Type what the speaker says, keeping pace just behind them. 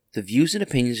The views and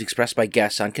opinions expressed by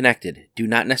guests on Connected do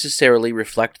not necessarily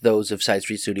reflect those of Side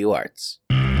Street Studio Arts.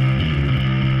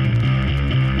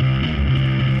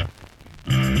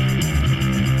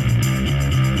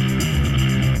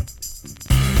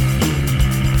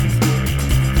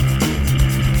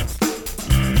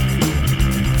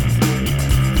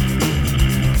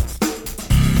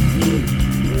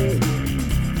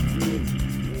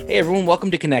 Hey everyone,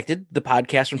 welcome to Connected, the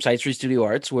podcast from Side Street Studio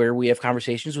Arts, where we have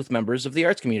conversations with members of the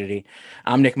arts community.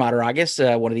 I'm Nick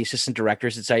Mataragas, one of the assistant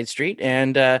directors at Side Street,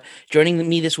 and joining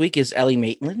me this week is Ellie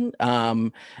Maitland.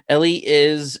 Ellie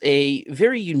is a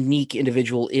very unique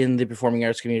individual in the performing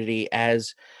arts community,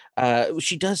 as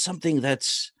she does something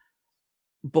that's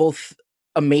both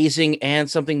amazing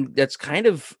and something that's kind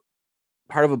of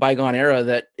part of a bygone era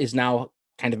that is now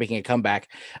kind of making a comeback.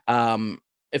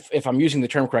 If I'm using the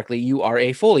term correctly, you are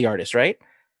a Foley artist, right?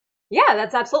 Yeah,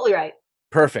 that's absolutely right.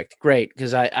 Perfect. Great.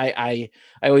 Because I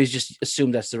always just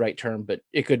assume that's the right term, but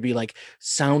it could be like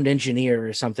sound engineer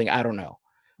or something. I don't know.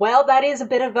 Well, that is a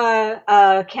bit of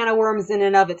a can of worms in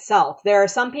and of itself. There are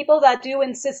some people that do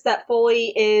insist that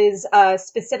Foley is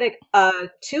specific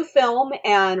to film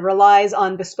and relies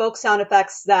on bespoke sound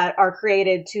effects that are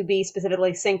created to be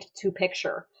specifically synced to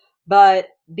picture. But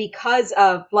because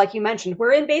of, like you mentioned,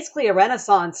 we're in basically a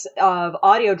renaissance of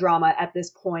audio drama at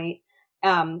this point,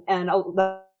 and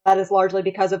that is largely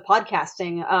because of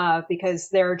podcasting, because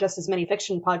there are just as many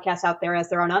fiction podcasts out there as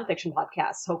there are nonfiction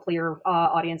podcasts. Hopefully your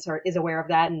audience is aware of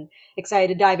that and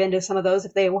excited to dive into some of those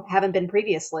if they haven't been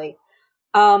previously.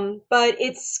 But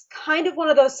it's kind of one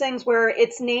of those things where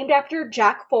it's named after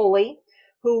Jack Foley,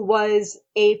 who was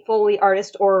a Foley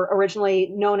artist, or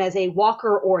originally known as a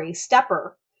walker or a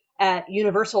stepper at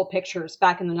Universal Pictures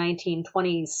back in the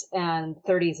 1920s and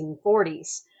 30s and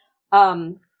 40s.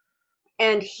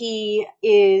 And he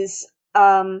is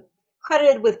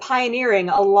credited with pioneering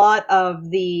a lot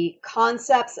of the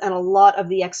concepts and a lot of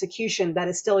the execution that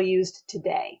is still used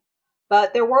today.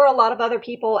 But there were a lot of other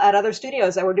people at other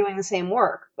studios that were doing the same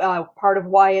work. Part of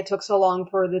why it took so long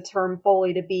for the term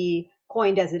Foley to be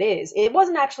coined as it is. It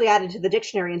wasn't actually added to the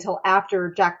dictionary until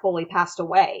after Jack Foley passed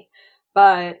away.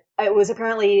 But it was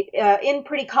apparently in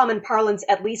pretty common parlance,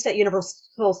 at least at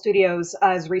Universal Studios,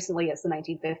 as recently as the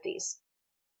 1950s.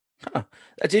 Huh.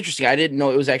 That's interesting. I didn't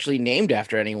know it was actually named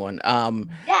after anyone.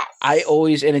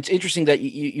 Yes. And it's interesting that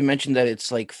you mentioned that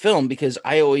it's like film, because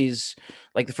I always,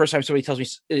 like, the first time somebody tells me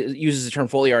uses the term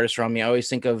Foley artist around me, I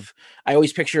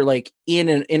always picture like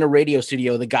in a radio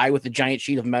studio, the guy with the giant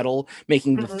sheet of metal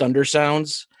making the thunder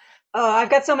sounds. Oh, I've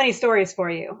got so many stories for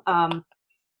you.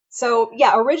 So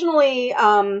yeah, originally,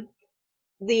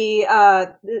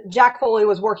 Jack Foley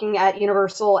was working at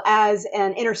Universal as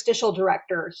an interstitial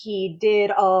director. He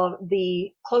did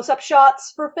the close-up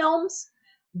shots for films,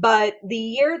 but the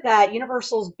year that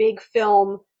Universal's big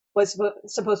film was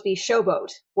supposed to be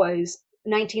Showboat was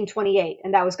 1928,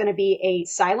 and that was going to be a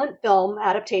silent film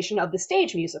adaptation of the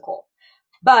stage musical.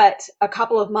 But a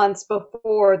couple of months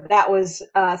before that was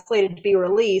slated to be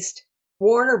released,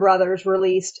 Warner Brothers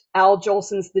released Al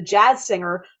Jolson's The Jazz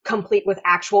Singer, complete with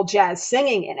actual jazz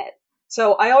singing in it.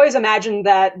 So I always imagined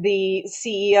that the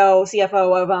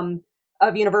CFO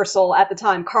of Universal at the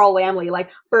time, Carl Laemmle, like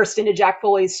burst into Jack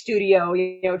Foley's studio,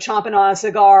 chomping on a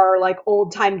cigar, like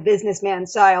old time businessman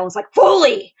style. It's like,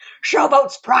 Foley,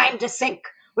 Showboat's primed to sink.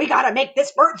 We gotta make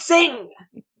this bird sing.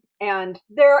 And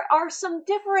there are some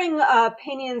differing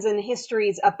opinions and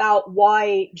histories about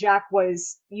why Jack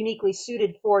was uniquely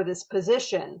suited for this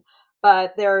position.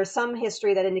 But there is some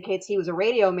history that indicates he was a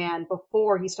radio man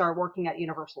before he started working at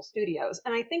Universal Studios.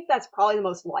 And I think that's probably the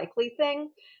most likely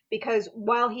thing, because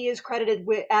while he is credited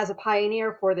as a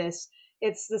pioneer for this,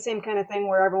 it's the same kind of thing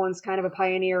where everyone's kind of a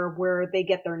pioneer where they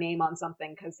get their name on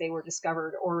something because they were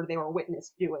discovered or they were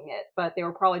witnessed doing it. But they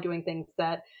were probably doing things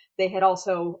that they had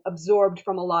also absorbed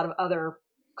from a lot of other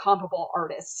comparable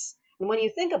artists. And when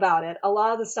you think about it, a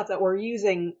lot of the stuff that we're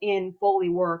using in Foley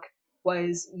work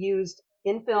was used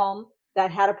in film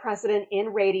that had a precedent in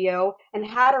radio, and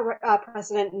had a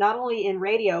precedent not only in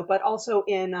radio but also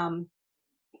in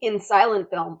silent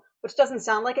film, which doesn't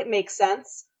sound like it makes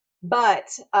sense.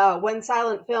 But when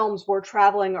silent films were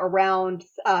traveling around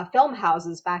film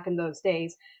houses back in those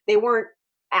days, they weren't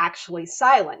actually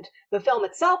silent. The film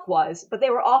itself was, but they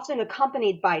were often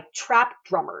accompanied by trap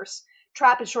drummers.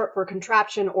 Trap is short for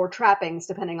contraption or trappings,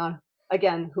 depending on,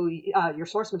 again, who your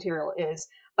source material is.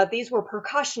 But these were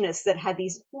percussionists that had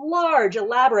these large,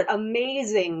 elaborate,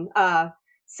 amazing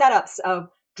setups of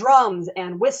drums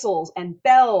and whistles and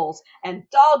bells and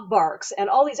dog barks and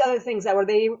all these other things that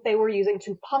they were using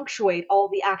to punctuate all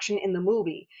the action in the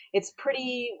movie. It's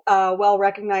pretty well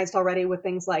recognized already with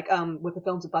things like with the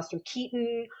films of Buster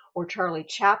Keaton or Charlie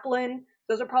Chaplin.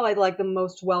 Those are probably like the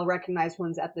most well recognized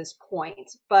ones at this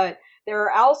point. But there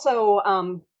are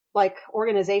also like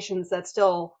organizations that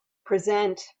still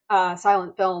present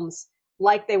silent films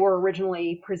like they were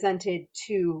originally presented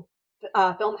to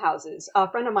film houses.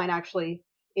 A friend of mine actually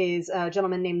is a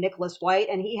gentleman named Nicholas White,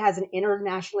 and he has an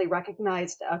internationally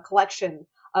recognized collection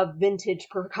of vintage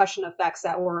percussion effects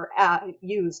that were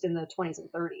used in the 20s and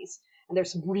 30s. And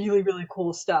there's some really, really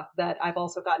cool stuff that I've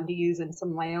also gotten to use in some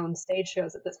of my own stage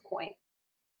shows at this point.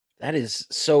 That is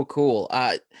so cool.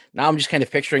 Now I'm just kind of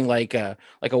picturing like a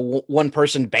one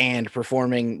person band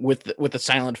performing with the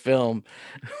silent film,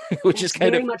 which is That's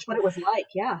kind very of much what it was like.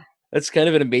 Yeah. that's kind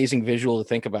of an amazing visual to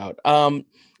think about. Yeah.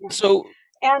 So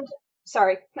And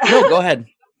sorry. no, go ahead.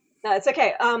 No, it's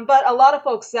okay. But a lot of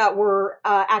folks that were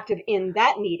active in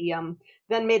that medium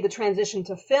then made the transition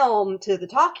to film to the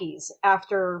talkies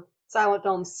after silent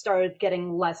films started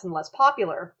getting less and less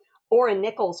popular. Orrin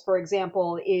Nichols, for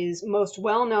example, is most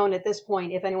well known at this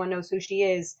point, if anyone knows who she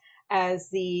is, as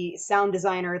the sound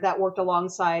designer that worked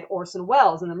alongside Orson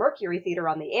Welles in the Mercury Theater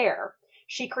on the Air.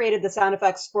 She created the sound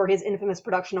effects for his infamous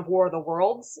production of War of the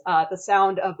Worlds. The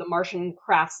sound of the Martian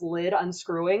craft's lid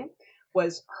unscrewing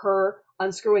was her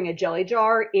unscrewing a jelly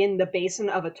jar in the basin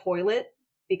of a toilet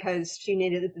because she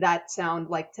needed that sound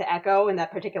like to echo in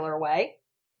that particular way.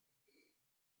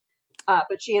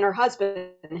 But she and her husband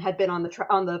had been on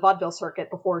the vaudeville circuit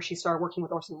before she started working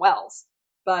with Orson Welles.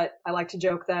 But I like to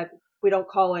joke that we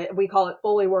call it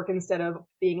Foley work instead of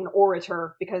being an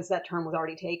orator because that term was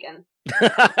already taken.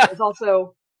 There's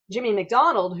also Jimmy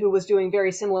McDonald, who was doing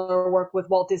very similar work with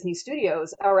Walt Disney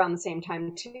Studios around the same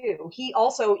time too. He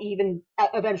also even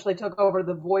eventually took over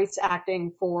the voice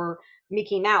acting for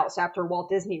Mickey Mouse after Walt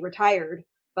Disney retired.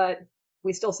 But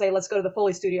we still say, let's go to the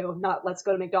Foley studio, not let's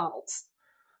go to McDonald's.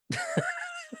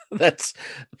 That's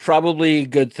probably a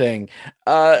good thing.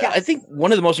 I Yes. think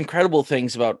one of the most incredible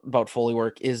things about Foley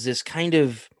work is this kind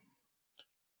of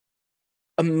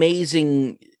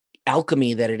amazing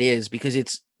alchemy that it is, because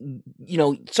it's,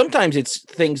 sometimes it's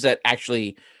things that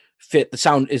actually fit. The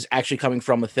sound is actually coming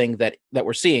from a thing that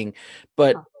we're seeing,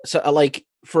 but so like,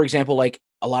 for example, like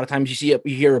a lot of times you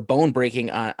hear a bone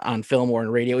breaking on film or on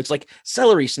radio. It's like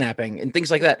celery snapping and things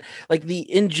like that. Like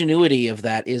the ingenuity of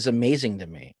that is amazing to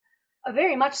me.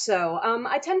 Very much so.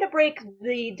 I tend to break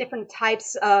the different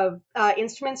types of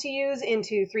instruments you use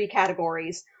into three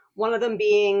categories. One of them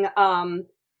being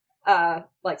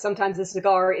like sometimes a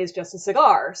cigar is just a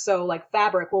cigar. So like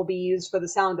fabric will be used for the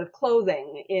sound of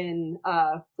clothing in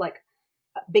like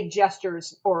big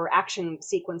gestures or action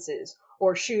sequences,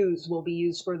 or shoes will be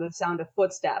used for the sound of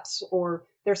footsteps, or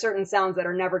there's certain sounds that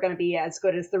are never going to be as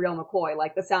good as the real McCoy,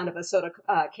 like the sound of a soda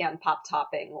can pop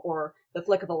topping or the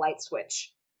flick of a light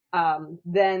switch.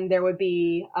 Then there would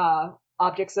be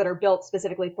objects that are built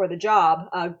specifically for the job.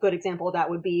 A good example of that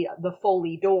would be the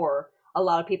Foley door. A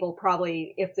lot of people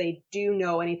probably, if they do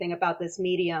know anything about this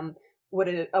medium,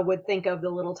 would think of the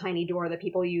little tiny door that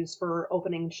people use for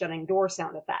opening and shutting door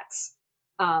sound effects.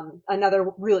 Another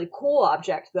really cool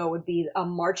object, though, would be a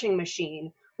marching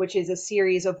machine, which is a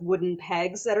series of wooden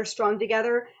pegs that are strung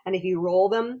together, and if you roll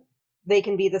them, they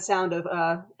can be the sound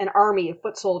of an army of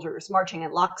foot soldiers marching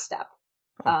in lockstep.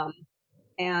 Um,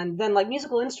 and then like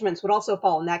musical instruments would also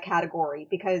fall in that category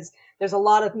because there's a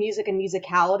lot of music and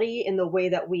musicality in the way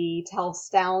that we tell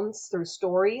sounds through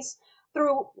stories,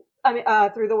 through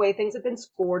through the way things have been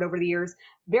scored over the years,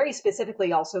 very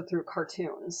specifically also through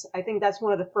cartoons. I think that's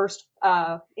one of the first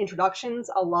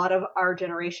introductions a lot of our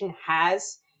generation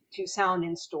has to sound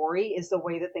and story, is the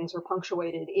way that things were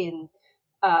punctuated in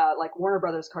like Warner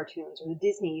Brothers cartoons or the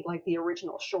Disney, like the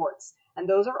original shorts. And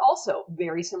those are also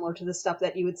very similar to the stuff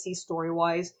that you would see story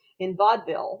wise in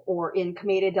vaudeville or in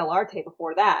Commedia dell'arte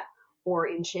before that, or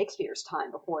in Shakespeare's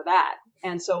time before that.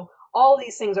 And so all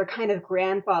these things are kind of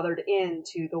grandfathered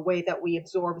into the way that we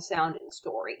absorb sound and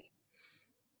story.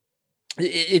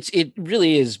 It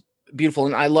really is beautiful,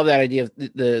 and I love that idea of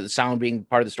the sound being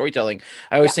part of the storytelling.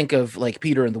 I always Yeah, think of like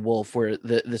Peter and the Wolf, where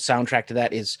the soundtrack to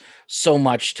that is so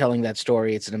much telling that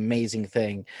story. It's an amazing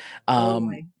thing. Um,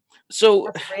 totally. so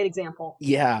That's a great example.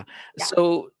 yeah, Yeah.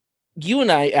 so you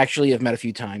and I actually have met a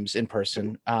few times in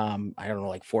person. I don't know,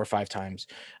 like 4 or 5 times,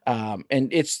 and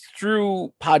it's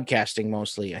through podcasting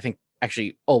mostly. I think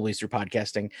actually always through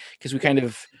podcasting, because we kind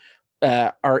of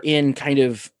are in kind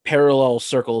of parallel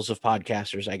circles of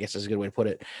podcasters, I guess is a good way to put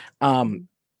it. Mhm.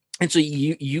 And so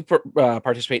you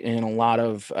participate in a lot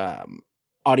of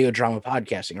audio drama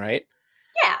podcasting, right?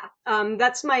 Yeah,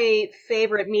 that's my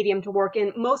favorite medium to work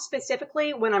in. Most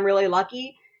specifically, when I'm really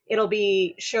lucky, it'll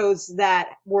be shows that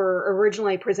were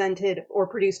originally presented or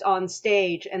produced on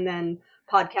stage and then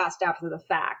podcast after the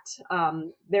fact.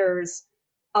 There's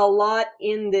a lot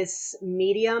in this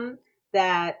medium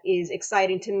that is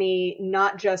exciting to me,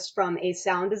 not just from a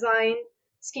sound design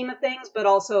scheme of things, but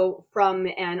also from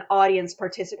an audience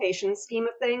participation scheme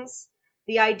of things.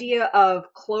 The idea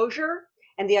of closure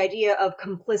and the idea of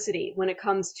complicity when it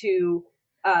comes to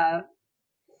uh,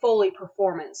 Foley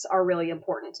performance are really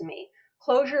important to me.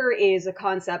 Closure is a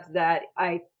concept that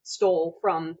I stole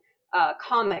from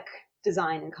comic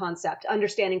design and concept.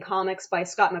 Understanding Comics by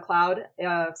Scott McCloud.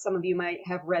 Some of you might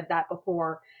have read that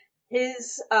before.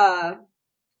 His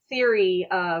theory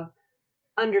of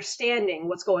understanding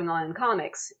what's going on in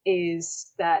comics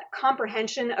is that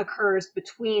comprehension occurs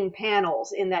between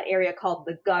panels in that area called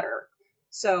the gutter.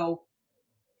 So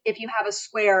if you have a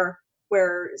square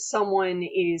where someone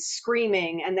is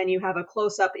screaming and then you have a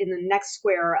close up in the next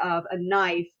square of a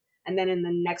knife and then in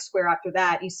the next square after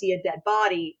that you see a dead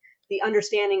body, the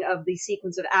understanding of the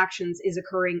sequence of actions is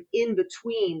occurring in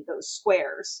between those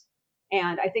squares.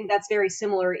 And I think that's very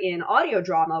similar in audio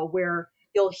drama where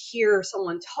you'll hear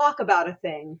someone talk about a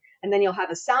thing and then you'll have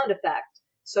a sound effect.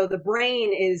 So the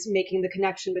brain is making the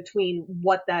connection between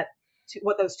what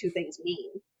those two things mean.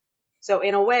 So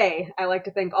in a way, I like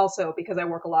to think also because I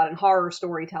work a lot in horror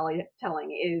storytelling,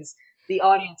 is the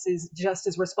audience is just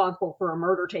as responsible for a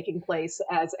murder taking place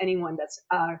as anyone that's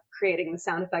creating the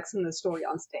sound effects in the story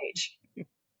on stage.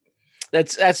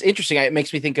 That's interesting. It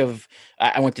makes me think of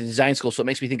I went to design school, so it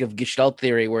makes me think of Gestalt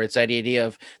theory, where it's that idea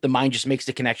of the mind just makes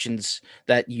the connections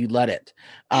that you let it.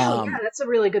 Oh yeah, Um, that's a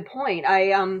really good point. I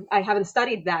haven't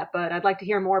studied that, but I'd like to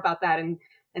hear more about that and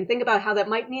think about how that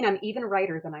might mean I'm even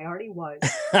righter than I already was.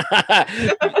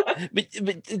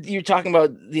 but you're talking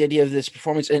about the idea of this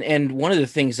performance, and one of the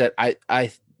things that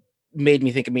I made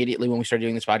me think immediately when we started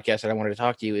doing this podcast that I wanted to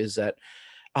talk to you is that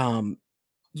um,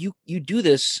 you do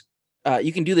this.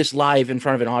 You can do this live in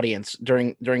front of an audience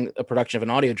during a production of an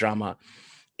audio drama,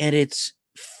 and it's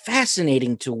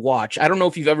fascinating to watch. I don't know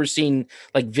if you've ever seen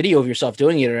like video of yourself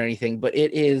doing it or anything, but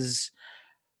it is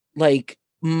like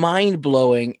mind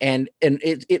blowing, and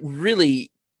it really,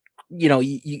 you know,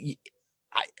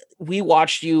 I, we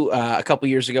watched you a couple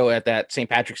years ago at that St.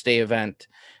 Patrick's Day event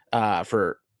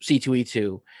for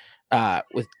C2E2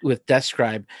 with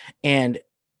Describe, and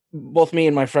both me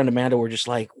and my friend Amanda were just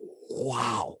like,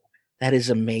 "Wow, that is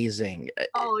amazing."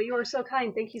 Oh, you are so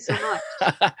kind. Thank you so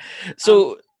much. Um,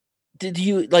 So, did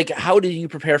you like? How did you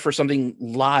prepare for something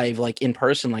live, like in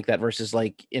person, like that, versus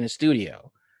like in a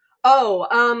studio? Oh,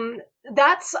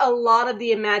 that's a lot of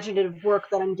the imaginative work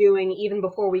that I'm doing even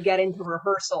before we get into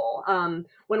rehearsal.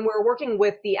 When we're working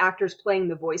with the actors playing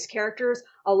the voice characters,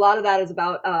 a lot of that is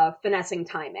about finessing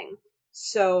timing.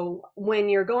 So when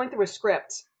you're going through a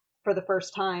script for the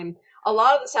first time, a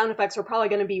lot of the sound effects are probably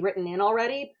going to be written in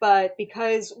already, but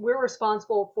because we're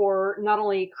responsible for not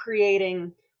only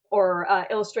creating or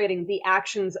illustrating the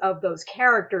actions of those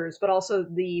characters, but also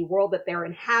the world that they're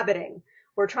inhabiting,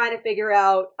 we're trying to figure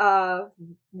out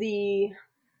the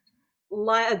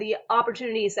the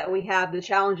opportunities that we have, the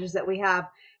challenges that we have,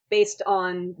 based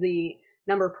on the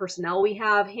number of personnel we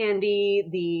have handy,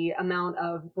 the amount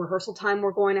of rehearsal time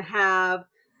we're going to have,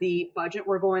 the budget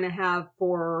we're going to have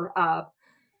for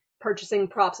purchasing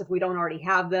props if we don't already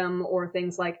have them, or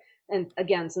things like. And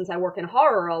again, since I work in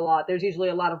horror a lot, there's usually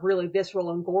a lot of really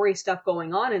visceral and gory stuff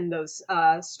going on in those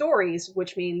stories,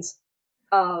 which means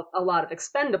a lot of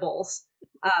expendables.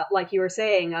 Like you were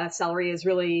saying, celery is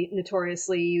really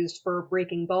notoriously used for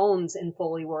breaking bones in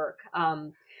Foley work.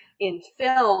 In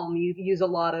film, you use a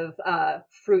lot of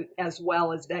fruit as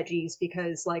well as veggies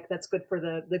because, like, that's good for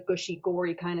the gushy,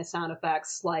 gory kind of sound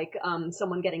effects. Like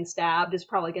someone getting stabbed is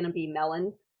probably going to be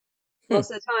melon Hmm.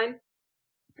 most of the time.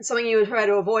 Something you would try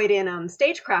to avoid in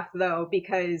stagecraft, though,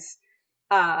 because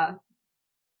uh,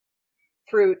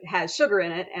 fruit has sugar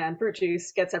in it and fruit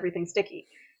juice gets everything sticky.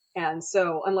 And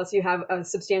so, unless you have a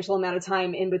substantial amount of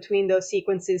time in between those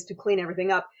sequences to clean everything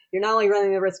up, you're not only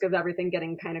running the risk of everything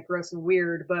getting kind of gross and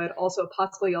weird, but also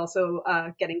possibly also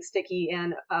getting sticky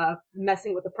and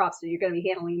messing with the props that you're going to be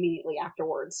handling immediately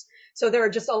afterwards. So there are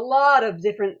just a lot of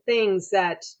different things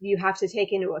that you have to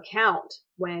take into account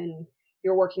when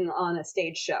you're working on a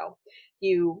stage show.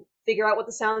 You figure out what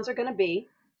the sounds are going to be,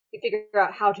 you figure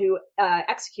out how to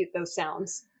execute those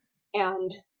sounds,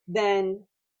 and then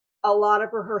a lot of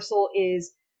rehearsal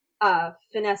is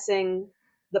finessing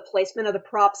the placement of the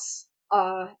props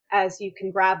as you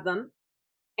can grab them,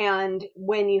 and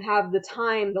when you have the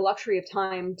time, the luxury of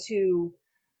time to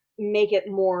make it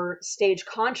more stage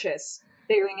conscious,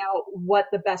 figuring out what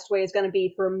the best way is going to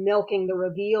be for milking the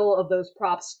reveal of those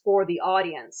props for the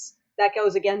audience. That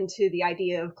goes again to the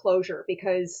idea of closure,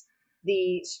 because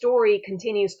the story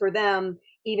continues for them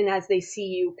even as they see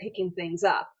you picking things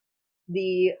up.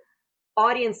 The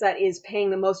audience that is paying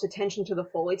the most attention to the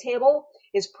Foley table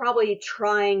is probably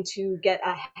trying to get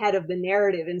ahead of the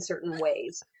narrative in certain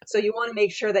ways. So you want to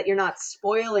make sure that you're not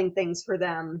spoiling things for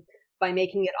them by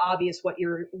making it obvious what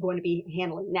you're going to be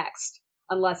handling next,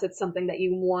 unless it's something that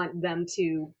you want them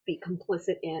to be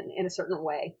complicit in a certain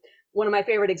way. One of my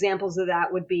favorite examples of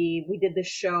that would be, we did this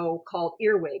show called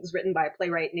Earwigs, written by a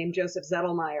playwright named Joseph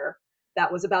Zettelmeyer,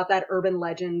 that was about that urban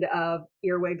legend of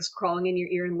earwigs crawling in your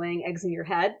ear and laying eggs in your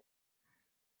head.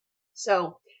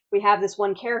 So we have this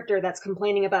one character that's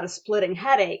complaining about a splitting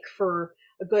headache for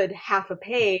a good half a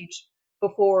page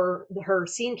before her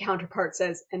scene counterpart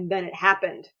says, and then it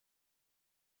happened.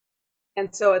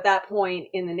 And so at that point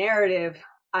in the narrative,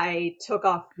 I took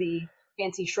off the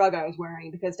fancy shrug I was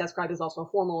wearing, because Death Scribe is also a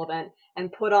formal event,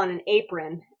 and put on an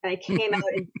apron. And I came out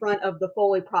in front of the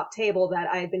Foley prop table that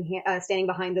I had been standing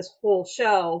behind this whole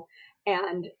show,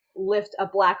 and lift a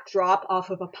black drop off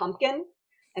of a pumpkin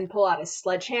and pull out a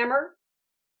sledgehammer,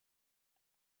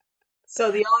 so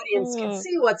the audience can Oh.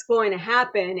 see what's going to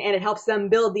happen, and it helps them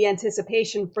build the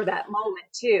anticipation for that moment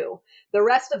too. The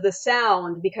rest of the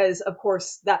sound, because of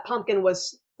course that pumpkin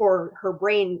was for her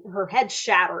brain, her head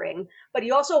shattering, but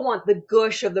you also want the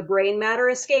gush of the brain matter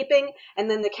escaping,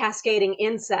 and then the cascading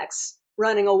insects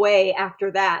running away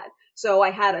after that. So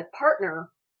I had a partner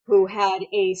who had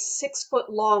a 6 foot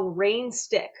long rain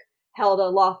stick held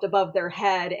aloft above their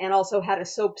head, and also had a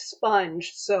soaped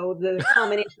sponge. So the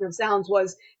combination of sounds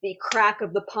was the crack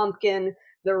of the pumpkin,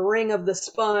 the ring of the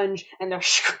sponge, and the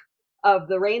of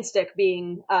the rain stick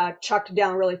being chucked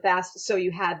down really fast. So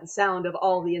you had the sound of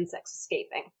all the insects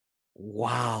escaping.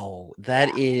 Wow, Yeah,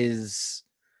 that is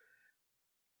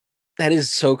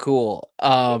so cool.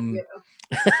 thank you.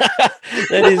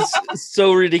 That is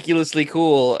so ridiculously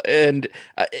cool, and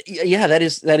yeah, that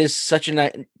is such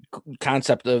a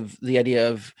concept of the idea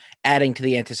of adding to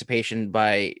the anticipation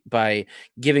by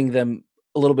giving them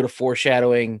a little bit of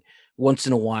foreshadowing once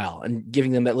in a while, and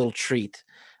giving them that little treat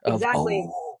of, Exactly.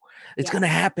 oh, it's Yeah. gonna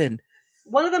happen.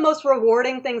 One of the most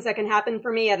rewarding things that can happen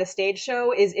for me at a stage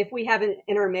show is if we have an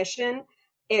intermission,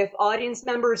 if audience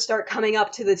members start coming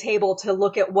up to the table to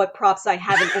look at what props I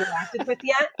haven't interacted with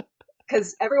yet.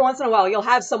 Because every once in a while you'll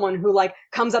have someone who like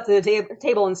comes up to the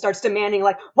table and starts demanding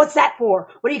like, what's that for?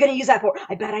 What are you going to use that for?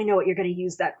 I bet I know what you're going to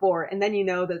use that for. And then you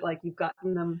know that like you've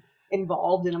gotten them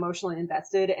involved and emotionally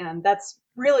invested. And that's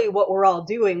really what we're all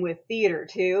doing with theater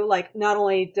too. Like, not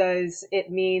only does it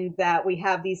mean that we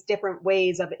have these different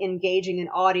ways of engaging an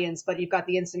audience, but you've got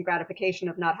the instant gratification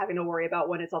of not having to worry about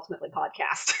when it's ultimately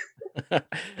podcast.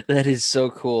 That is so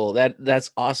cool.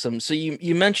 That's awesome. So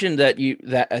you mentioned that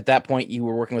at that point you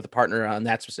were working with a partner on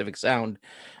that specific sound.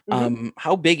 hmm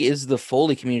How big is the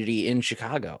Foley community in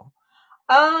Chicago?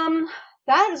 Um,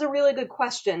 that is a really good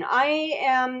question. I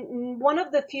am one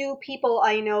of the few people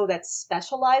I know that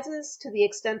specializes to the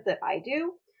extent that I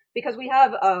do, because we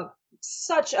have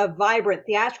such a vibrant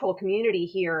theatrical community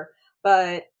here,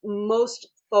 but most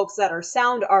folks that are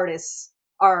sound artists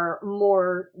are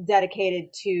more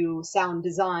dedicated to sound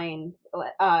design,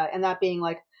 and that being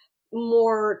like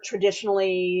more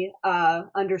traditionally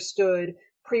understood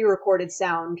pre-recorded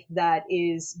sound that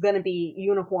is going to be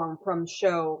uniform from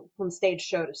stage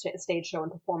show to stage show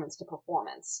and performance to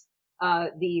performance.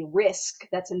 The risk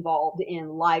that's involved in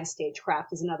live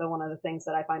stagecraft is another one of the things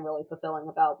that I find really fulfilling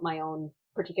about my own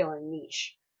particular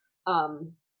niche.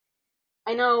 Um,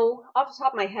 I know off the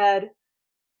top of my head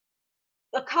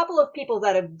a couple of people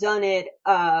that have done it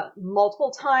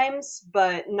multiple times,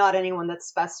 but not anyone that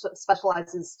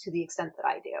specializes to the extent that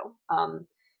I do.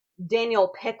 Daniel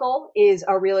Pickle is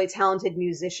a really talented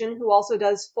musician who also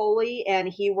does Foley, and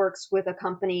he works with a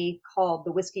company called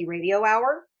the Whiskey Radio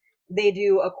Hour. They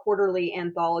do a quarterly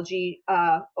anthology,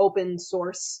 open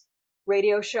source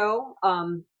radio show,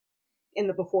 in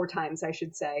the before times, I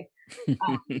should say.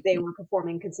 They were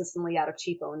performing consistently out of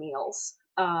Chief O'Neill's.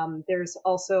 There's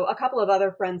also a couple of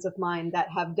other friends of mine that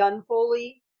have done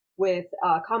Foley with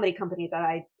a comedy company that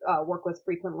I work with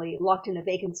frequently, Locked into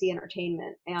Vacancy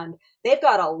Entertainment, and they've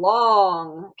got a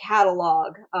long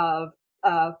catalog of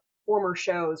former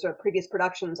shows or previous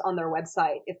productions on their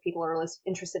website if people are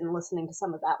interested in listening to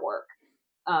some of that work.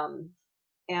 Um,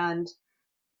 and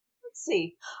Let's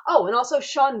see. Oh, and also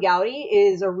Sean Gowdy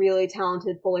is a really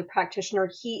talented Foley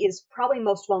practitioner. He is probably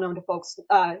most well known to folks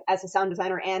as a sound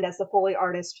designer and as the Foley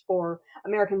artist for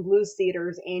American Blues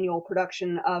Theater's annual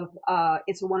production of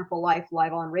It's a Wonderful Life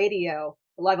live on radio,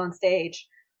 live on stage.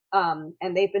 And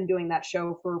they've been doing that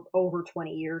show for over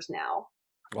 20 years now.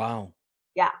 Wow.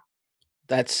 Yeah.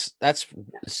 That's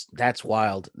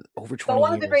wild. Over But 20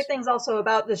 one of the great years. things also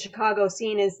about the Chicago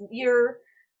scene is you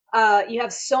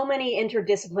have so many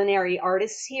interdisciplinary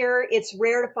artists here. It's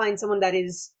rare to find someone that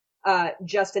is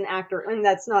just an actor, and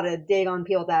that's not a dig on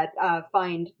people that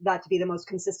find that to be the most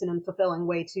consistent and fulfilling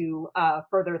way to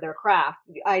further their craft.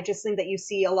 I just think that you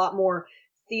see a lot more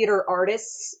theater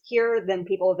artists here than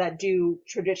people that do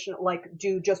traditional, like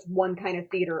do just one kind of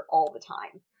theater all the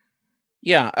time.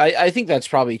 Yeah, I think that's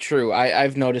probably true.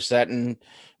 I've noticed that, and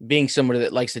being somebody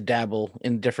that likes to dabble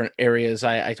in different areas,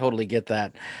 I totally get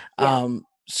that. Yeah.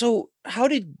 So how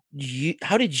did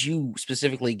you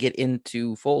specifically get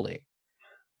into Foley?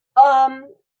 Um,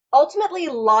 Ultimately,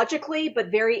 logically,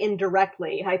 but very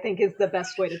indirectly, I think is the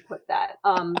best way to put that.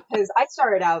 Because I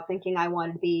started out thinking I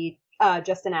wanted to be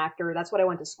just an actor. That's what I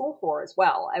went to school for as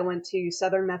well. I went to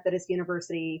Southern Methodist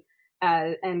University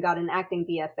and got an acting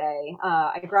BFA.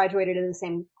 I graduated in the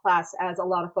same class as a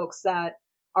lot of folks that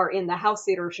are in the House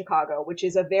Theater of Chicago, which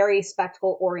is a very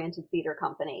spectacle-oriented theater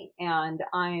company. And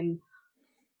I'm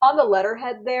on the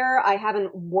letterhead there. I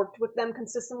haven't worked with them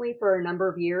consistently for a number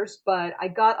of years, but I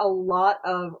got a lot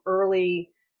of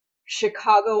early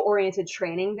Chicago oriented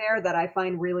training there that I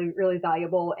find really, really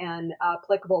valuable and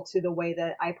applicable to the way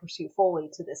that I pursue Foley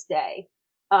to this day.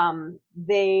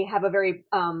 They have a very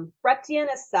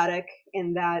Brechtian aesthetic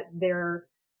in that they're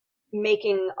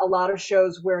making a lot of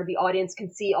shows where the audience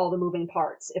can see all the moving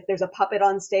parts. If there's a puppet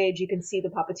on stage, you can see the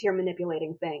puppeteer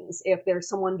manipulating things. If there's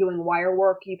someone doing wire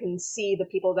work, you can see the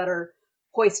people that are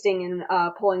hoisting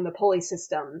and pulling the pulley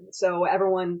system. So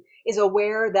everyone is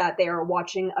aware that they are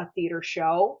watching a theater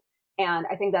show. And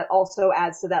I think that also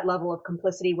adds to that level of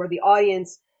complicity where the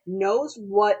audience knows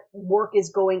what work is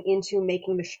going into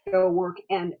making the show work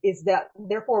and is that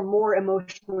therefore more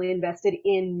emotionally invested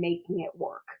in making it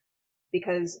work.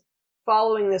 Because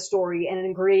following the story and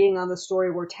agreeing on the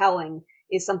story we're telling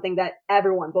is something that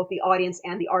everyone, both the audience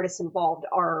and the artists involved,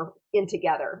 are in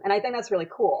together. And I think that's really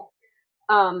cool.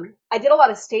 I did a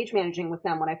lot of stage managing with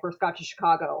them when I first got to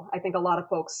Chicago. I think a lot of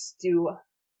folks do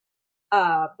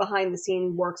behind the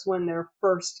scene works when they're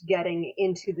first getting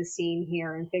into the scene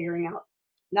here and figuring out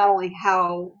not only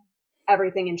how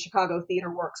everything in Chicago theater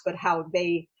works, but how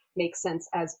they make sense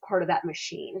as part of that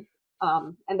machine.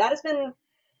 And that has been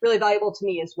really valuable to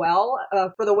me as well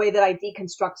for the way that I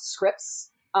deconstruct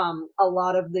scripts. A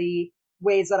lot of the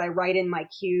ways that I write in my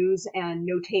cues and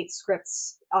notate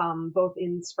scripts, both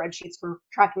in spreadsheets for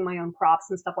tracking my own props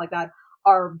and stuff like that,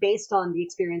 are based on the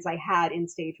experience I had in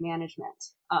stage management.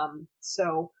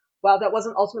 So while that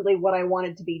wasn't ultimately what I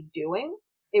wanted to be doing,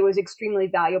 it was extremely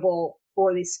valuable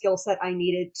for the skill set I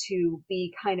needed to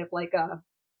be kind of like a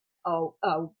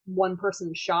one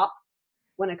person shop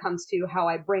when it comes to how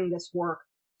I bring this work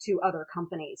to other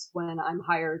companies when I'm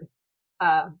hired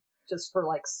uh, just for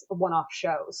like one off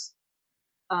shows.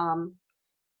 Um,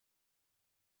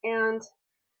 and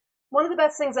one of the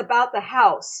best things about the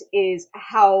house is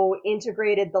how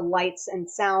integrated the lights and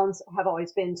sounds have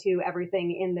always been to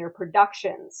everything in their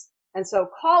productions. And so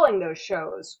calling those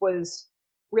shows was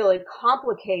really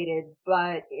complicated,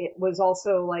 but it was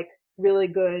also like really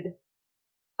good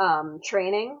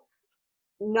training,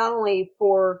 not only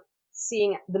for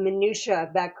seeing the minutia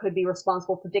that could be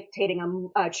responsible for dictating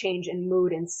a change in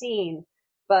mood and scene,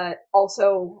 but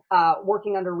also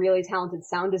working under really talented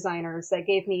sound designers that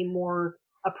gave me more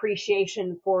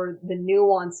appreciation for the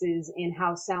nuances in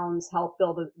how sounds help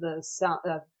build the sound,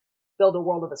 build a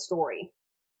world of a story.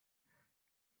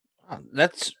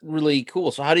 That's really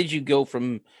cool. So how did you go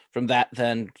from that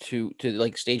then to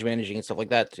like stage managing and stuff like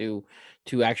that to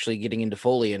actually getting into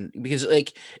Foley? And because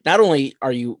like not only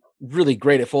are you really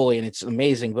great at Foley and it's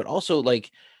amazing, but also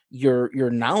like your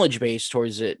knowledge base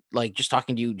towards it, like just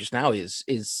talking to you just now is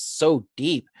so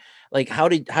deep. Like how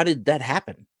did that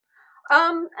happen?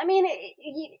 I mean,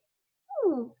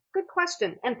 good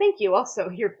question, and thank you. Also,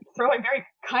 you're throwing very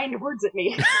kind words at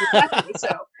me, exactly so.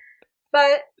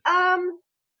 But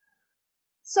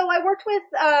so I worked with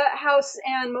house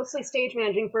and mostly stage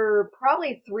managing for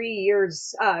probably 3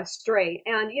 years straight.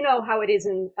 And you know how it is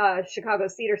in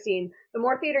Chicago's theater scene. The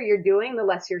more theater you're doing, the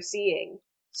less you're seeing.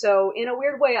 So in a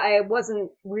weird way, I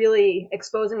wasn't really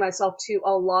exposing myself to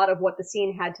a lot of what the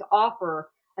scene had to offer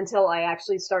until I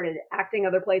actually started acting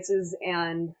other places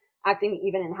and acting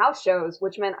even in house shows,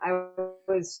 which meant I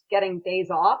was getting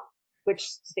days off which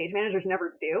stage managers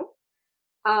never do.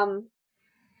 Um,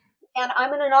 and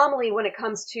I'm an anomaly when it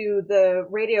comes to the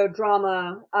radio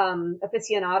drama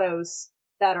aficionados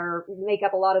that are make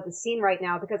up a lot of the scene right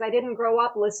now, because I didn't grow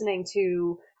up listening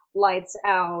to Lights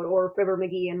Out or Fibber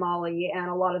McGee and Molly and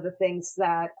a lot of the things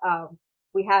that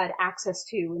we had access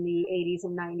to in the 80s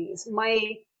and 90s. My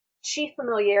chief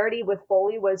familiarity with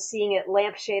Foley was seeing it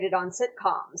lampshaded on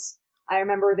sitcoms. I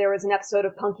remember there was an episode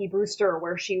of Punky Brewster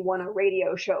where she won a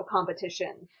radio show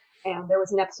competition. And there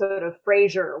was an episode of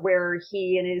Frasier where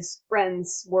he and his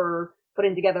friends were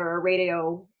putting together a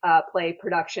radio play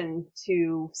production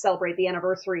to celebrate the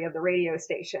anniversary of the radio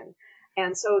station.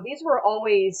 And so these were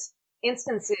always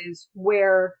instances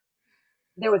where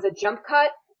there was a jump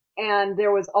cut and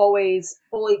there was always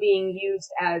Foley being used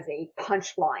as a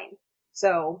punchline.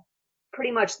 So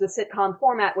pretty much the sitcom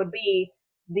format would be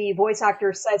the voice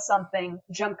actor says something,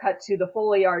 jump cut to the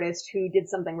Foley artist who did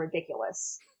something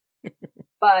ridiculous.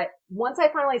 But once I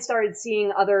finally started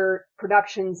seeing other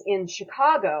productions in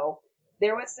Chicago,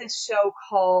 there was this show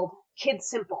called Kid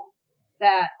Simple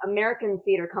that American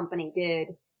Theater Company did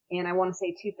in, I want to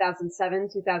say, 2007,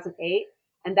 2008.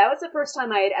 And that was the first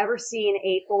time I had ever seen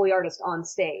a Foley artist on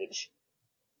stage.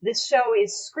 This show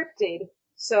is scripted,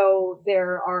 so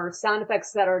there are sound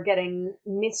effects that are getting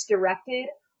misdirected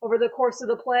over the course of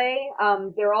the play.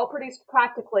 They're all produced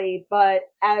practically, but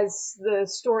as the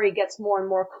story gets more and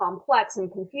more complex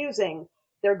and confusing,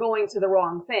 they're going to the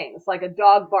wrong things. Like a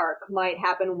dog bark might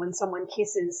happen when someone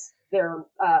kisses their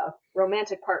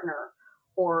romantic partner,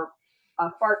 or a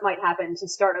fart might happen to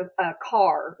start a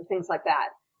car, things like that.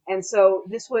 And so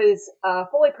this was a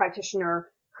Foley practitioner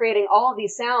creating all of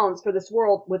these sounds for this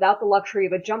world without the luxury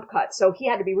of a jump cut. So he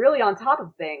had to be really on top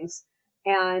of things,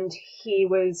 and he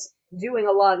was doing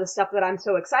a lot of the stuff that I'm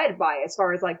so excited by, as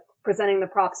far as like presenting the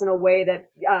props in a way that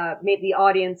made the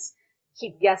audience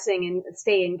keep guessing and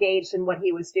stay engaged in what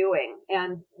he was doing.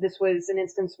 And this was an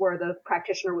instance where the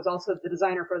practitioner was also the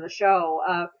designer for the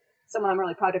show. Someone I'm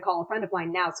really proud to call a friend of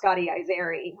mine now, Scotty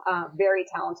Izeri, very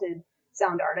talented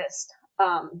sound artist.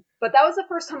 But that was the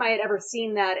first time I had ever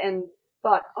seen that and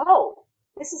thought, oh,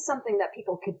 this is something that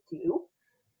people could do.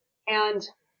 And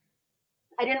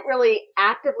I didn't really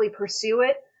actively pursue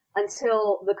it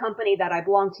until the company that I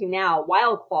belong to now,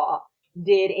 Wildclaw,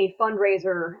 did a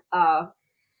fundraiser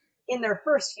in their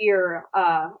first year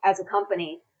as a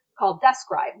company called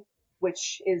Describe,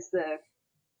 which is the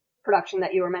production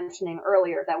that you were mentioning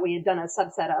earlier that we had done a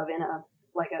subset of in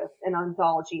an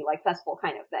anthology, like festival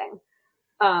kind of thing.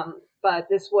 But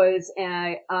this was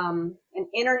an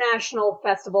international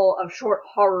festival of short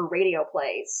horror radio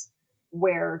plays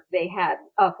where they had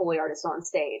a Foley artist on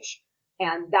stage.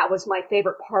 And that was my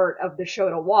favorite part of the show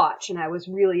to watch. And I was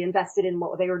really invested in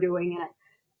what they were doing,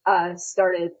 and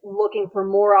started looking for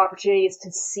more opportunities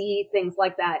to see things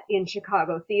like that in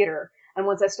Chicago theater. And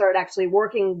once I started actually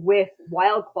working with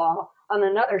Wildclaw on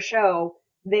another show,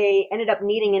 they ended up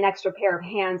needing an extra pair of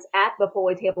hands at the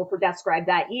Foley table for Describe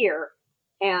that year.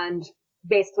 And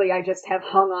basically I just have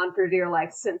hung on for dear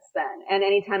life since then. And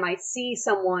anytime I see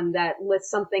someone that lists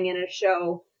something in a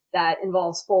show that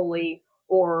involves Foley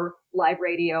or live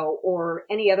radio or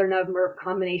any other number of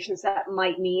combinations that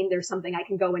might mean there's something I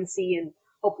can go and see and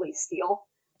hopefully steal,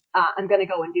 I'm going to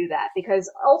go and do that,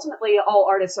 because ultimately all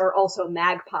artists are also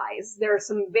magpies. There are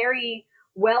some very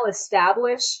well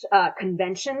established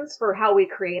conventions for how we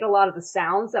create a lot of the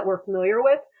sounds that we're familiar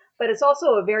with, but it's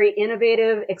also a very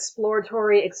innovative,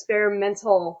 exploratory,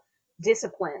 experimental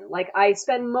discipline. Like, I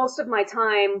spend most of my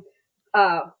time,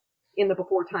 in the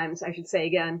before times, I should say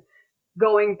again,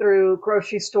 going through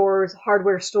grocery stores,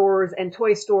 hardware stores, and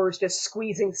toy stores, just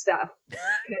squeezing stuff,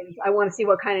 because I want to see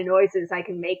what kind of noises I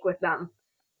can make with them.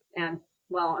 And,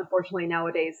 well, unfortunately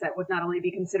nowadays that would not only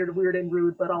be considered weird and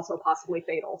rude, but also possibly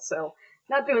fatal. So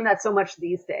not doing that so much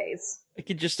these days. I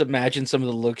could just imagine some of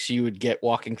the looks you would get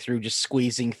walking through, just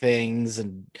squeezing things,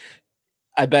 and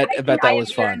I bet that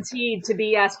was fun. Guaranteed to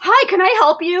be asked, "Hi, can I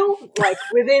help you?" Like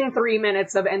within 3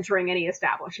 minutes of entering any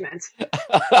establishment.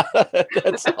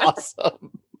 That's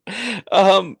awesome.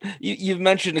 You've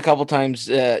mentioned a couple times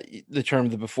the term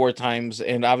the before times,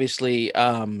 and obviously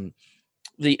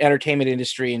the entertainment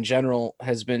industry in general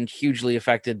has been hugely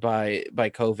affected by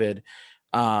COVID.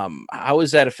 How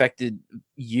has that affected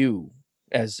you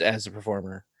as a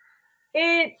performer?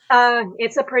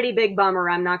 It's a pretty big bummer,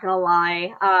 I'm not gonna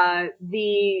lie.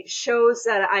 The shows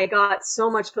that I got so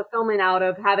much fulfillment out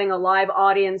of, having a live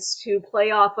audience to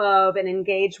play off of and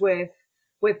engage with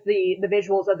the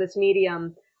visuals of this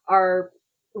medium, are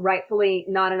rightfully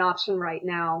not an option right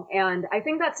now. And I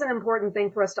think that's an important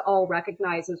thing for us to all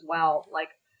recognize as well. Like,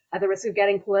 at the risk of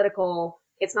getting political,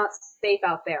 it's not safe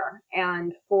out there.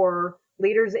 And for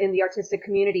leaders in the artistic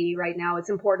community right now, it's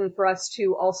important for us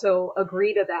to also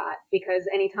agree to that, because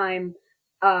anytime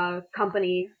a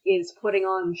company is putting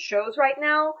on shows right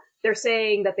now, they're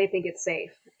saying that they think it's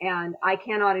safe. And I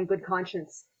cannot in good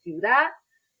conscience do that,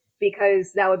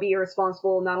 because that would be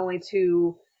irresponsible not only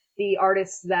to the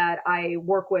artists that I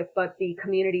work with, but the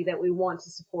community that we want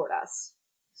to support us.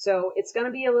 So it's going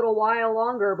to be a little while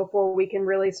longer before we can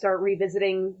really start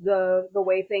revisiting the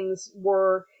way things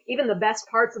were, even the best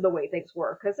parts of the way things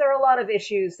were, because there are a lot of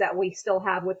issues that we still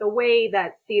have with the way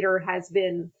that theater has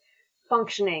been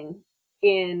functioning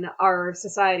in our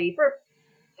society for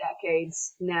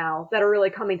decades now that are really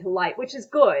coming to light, which is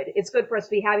good. It's good for us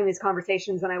to be having these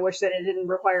conversations, and I wish that it didn't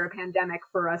require a pandemic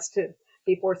for us to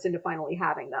be forced into finally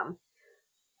having them.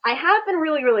 I have been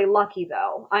really, really lucky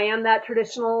though. I am that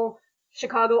traditional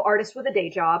Chicago artist with a day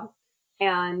job,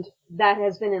 and that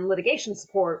has been in litigation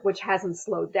support, which hasn't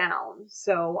slowed down.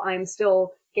 So I'm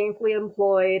still gainfully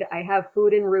employed. I have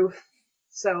food and roof.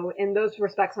 So in those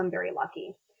respects, I'm very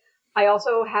lucky. I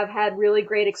also have had really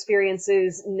great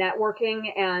experiences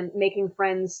networking and making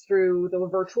friends through the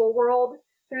virtual world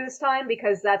through this time,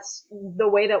 because that's the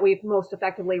way that we've most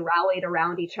effectively rallied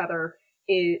around each other,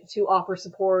 to offer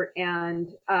support and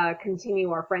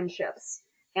continue our friendships.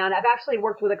 And I've actually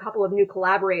worked with a couple of new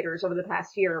collaborators over the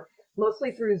past year,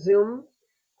 mostly through Zoom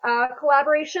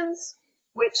collaborations,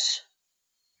 which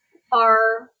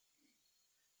are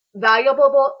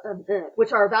valuable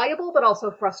but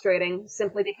also frustrating,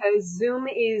 simply because Zoom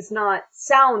is not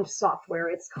sound software,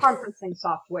 it's conferencing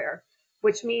software,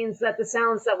 which means that the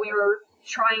sounds that we are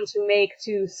trying to make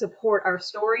to support our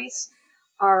stories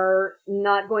are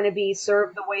not going to be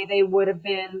served the way they would have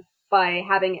been by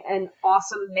having an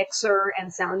awesome mixer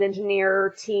and sound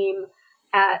engineer team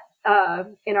at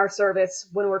in our service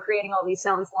when we're creating all these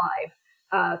sounds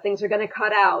live. Things are going to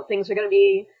cut out, things are going to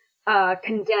be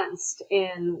condensed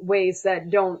in ways that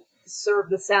don't serve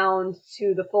the sound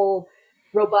to the full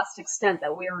robust extent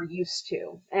that we are used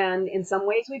to. And in some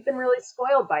ways, we've been really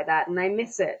spoiled by that, and I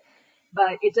miss it.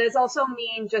 But it does also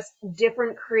mean just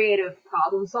different creative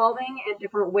problem solving and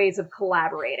different ways of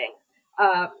collaborating.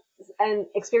 An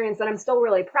experience that I'm still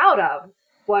really proud of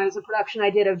was a production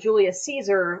I did of Julius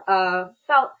Caesar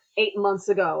about 8 months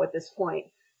ago at this point,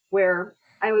 where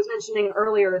I was mentioning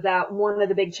earlier that one of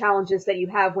the big challenges that you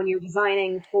have when you're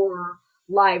designing for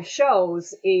live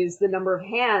shows is the number of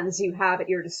hands you have at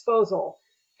your disposal.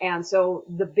 And so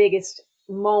the biggest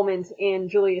moment in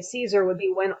Julius Caesar would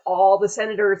be when all the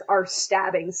senators are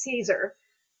stabbing Caesar.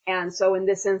 And so in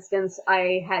this instance,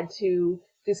 I had to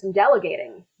do some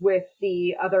delegating with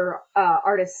the other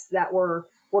artists that were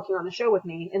working on the show with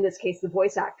me, in this case, the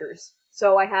voice actors.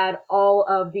 So I had all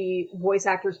of the voice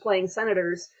actors playing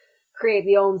senators create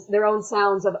their own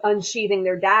sounds of unsheathing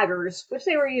their daggers, which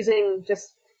they were using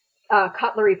just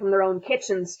cutlery from their own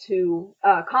kitchens to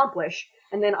accomplish.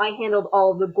 And then I handled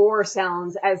all the gore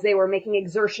sounds as they were making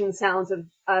exertion sounds of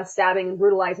stabbing and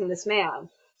brutalizing this man.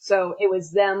 So it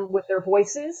was them with their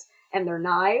voices and their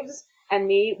knives, and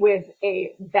me with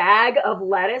a bag of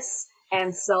lettuce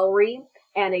and celery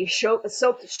and a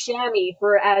soaked chamois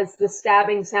for as the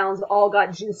stabbing sounds all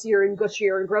got juicier and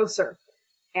gushier and grosser.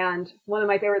 And one of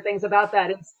my favorite things about that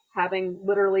is having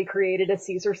literally created a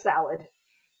Caesar salad.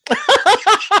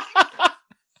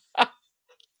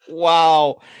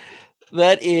 Wow.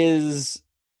 That's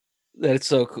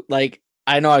so cool. Like,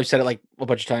 I know I've said it like a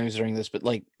bunch of times during this, but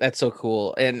like, that's so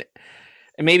cool. And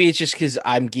maybe it's just because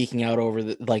I'm geeking out over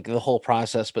the whole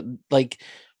process, but like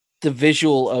the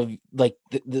visual of like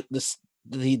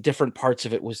the different parts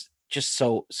of it was just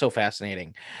so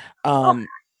fascinating.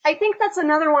 I think that's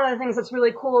another one of the things that's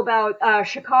really cool about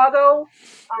Chicago,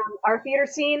 our theater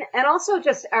scene, and also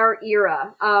just our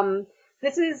era.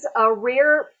 This is a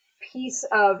rare piece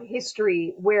of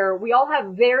history where we all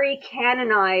have very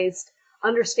canonized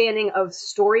understanding of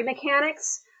story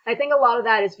mechanics. I think a lot of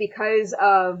that is because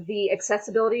of the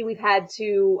accessibility we've had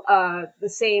to the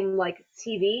same like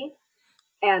TV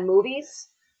and movies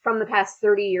from the past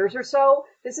 30 years or so.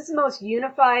 This is the most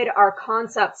unified our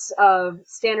concepts of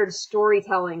standard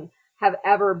storytelling have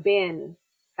ever been,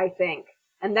 I think.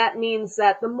 And that means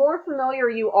that the more familiar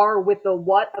you are with the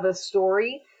what of a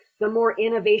story, the more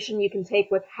innovation you can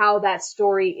take with how that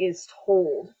story is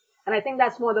told. And I think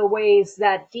that's one of the ways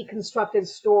that deconstructed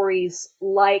stories,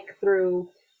 like through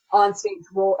onstage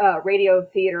radio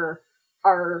theater,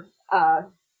 are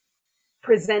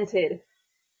presented.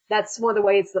 That's one of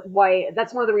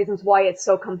the reasons why it's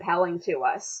so compelling to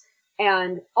us.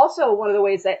 And also one of the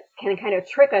ways that can kind of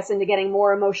trick us into getting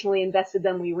more emotionally invested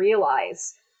than we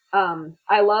realize.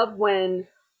 I love when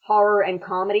horror and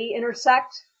comedy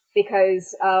intersect,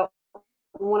 because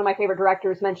one of my favorite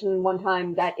directors mentioned one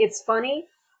time that it's funny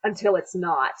until it's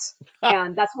not.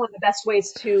 And that's one of the best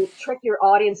ways to trick your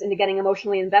audience into getting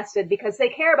emotionally invested, because they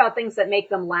care about things that make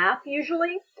them laugh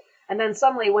usually. And then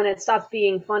suddenly when it stops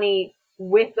being funny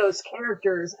with those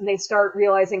characters and they start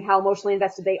realizing how emotionally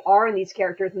invested they are in these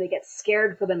characters and they get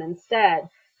scared for them instead,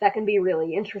 that can be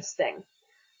really interesting.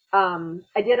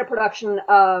 I did a production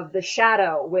of The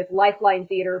Shadow with Lifeline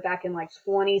Theater back in like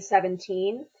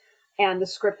 2017, and the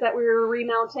script that we were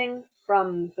remounting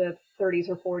from the 30s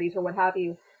or 40s or what have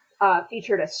you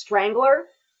featured a strangler.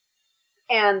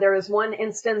 And there was one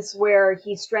instance where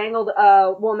he strangled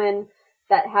a woman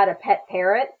that had a pet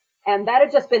parrot, and that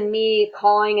had just been me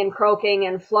cawing and croaking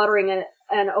and fluttering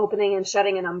and opening and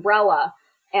shutting an umbrella.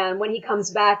 And when he comes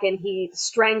back and he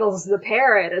strangles the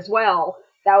parrot as well,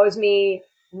 that was me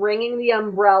ringing the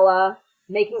umbrella,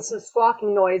 making some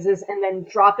squawking noises, and then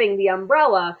dropping the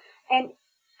umbrella. And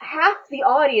half the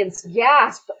audience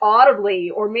gasped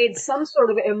audibly or made some sort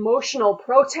of emotional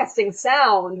protesting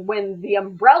sound when the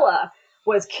umbrella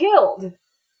was killed.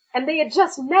 And they had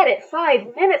just met it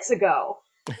 5 minutes ago.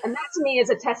 And that to me is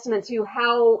a testament to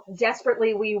how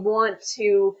desperately we want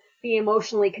to be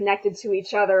emotionally connected to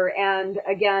each other and,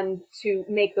 again, to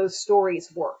make those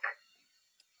stories work.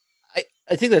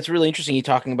 I think that's really interesting. You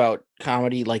talking about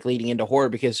comedy like leading into horror,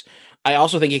 because I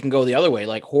also think it can go the other way.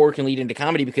 Like horror can lead into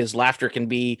comedy because laughter can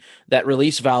be that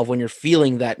release valve when you're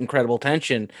feeling that incredible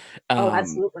tension. Oh,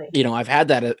 absolutely. I've had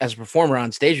that as a performer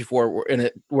on stage before,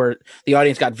 where the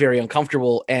audience got very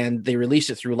uncomfortable and they released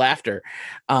it through laughter.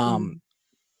 Um,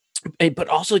 but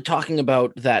also talking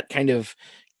about that kind of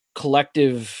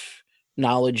collective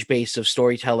knowledge base of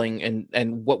storytelling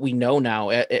and what we know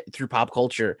now through pop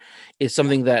culture is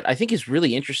something that I think is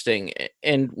really interesting.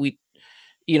 And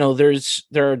there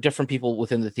are different people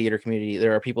within the theater community.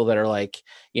 There are people that are like,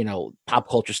 pop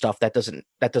culture stuff that doesn't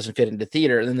fit into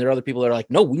theater, and then there are other people that are like,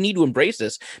 no, we need to embrace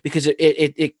this because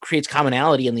it creates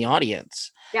commonality in the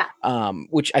audience. Yeah.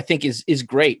 Which I think is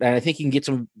great, and I think you can get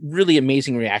some really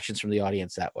amazing reactions from the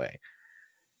audience that way.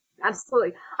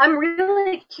 Absolutely. I'm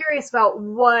really curious about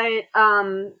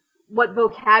what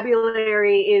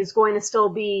vocabulary is going to still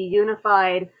be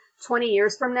unified 20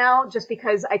 years from now, just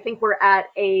because I think we're at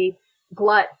a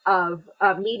glut of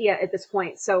media at this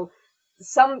point. So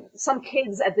some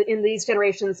kids in these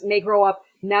generations may grow up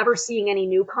never seeing any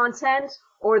new content,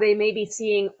 or they may be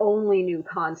seeing only new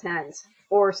content,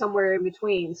 or somewhere in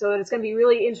between. So it's going to be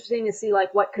really interesting to see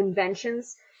like what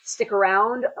conventions stick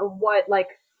around, what like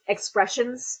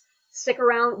expressions stick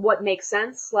around, what makes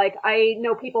sense. Like I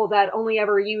know people that only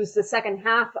ever use the second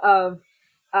half of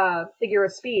figure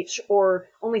of speech or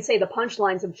only say the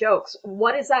punchlines of jokes.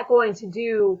 What is that going to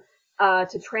do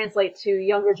to translate to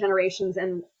younger generations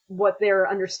and what they're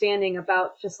understanding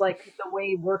about just like the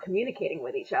way we're communicating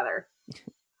with each other?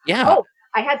 Yeah. Oh,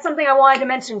 I had something I wanted to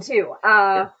mention too.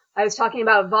 I was talking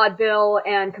about vaudeville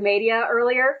and commedia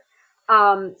earlier.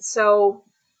 So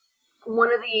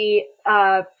one of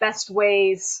the best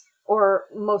ways or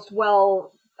most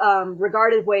well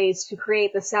regarded ways to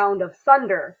create the sound of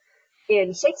thunder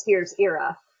in Shakespeare's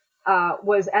era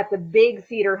was at the big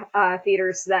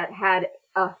theaters that had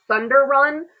a thunder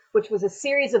run, which was a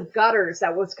series of gutters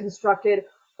that was constructed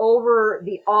over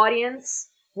the audience,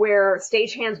 where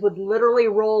stagehands would literally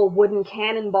roll wooden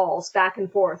cannonballs back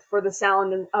and forth for the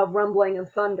sound of rumbling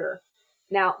of thunder.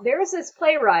 Now, there's this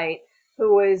playwright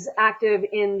who was active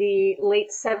in the late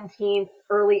 17th,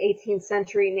 early 18th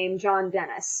century named John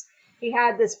Dennis. He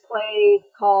had this play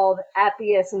called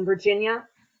Appius in Virginia.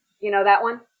 You know that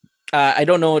one? I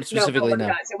don't know it specifically. No,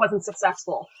 does. It wasn't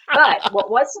successful. But what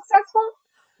was successful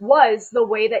was the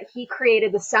way that he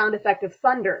created the sound effect of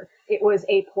thunder. It was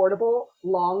a portable,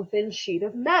 long, thin sheet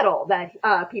of metal that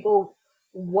people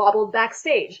wobbled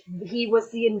backstage. He was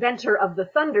the inventor of the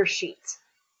thunder sheet.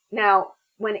 Now,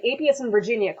 when Appius in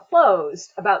Virginia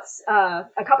closed, about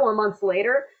a couple of months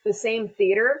later, the same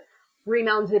theater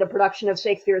remounted a production of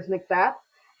Shakespeare's Macbeth,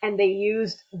 and they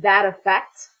used that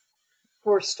effect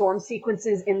for storm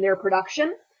sequences in their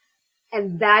production.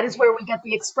 And that is where we get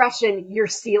the expression, "You're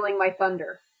stealing my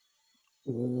thunder."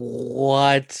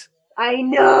 What? I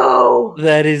know!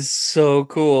 That is so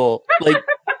cool. Like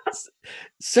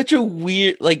such a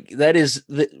weird, like that is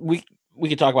that we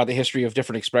could talk about the history of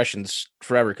different expressions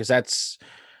forever, because that's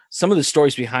some of the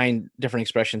stories behind different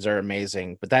expressions are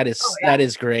amazing, but that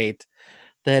is great.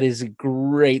 That is a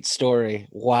great story.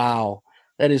 Wow.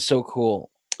 That is so cool.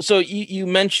 So you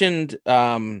mentioned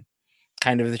kind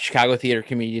of the Chicago theater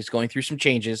community is going through some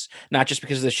changes, not just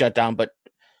because of the shutdown, but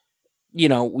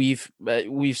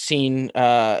we've seen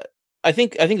I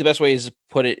think the best way is to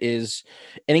put it is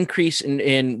an increase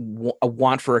in a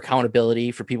want for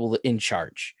accountability for people in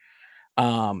charge.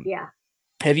 Um, Yeah.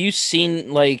 have you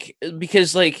seen like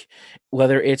because like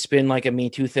whether it's been like a Me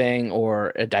Too thing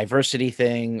or a diversity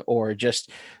thing or just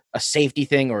a safety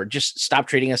thing or just stop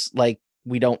treating us like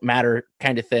we don't matter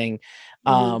kind of thing,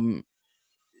 Hmm. um,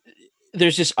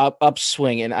 there's this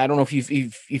upswing, and I don't know if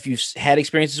you've had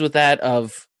experiences with that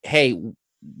of hey,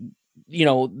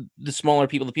 the smaller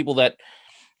people, the people that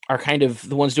are kind of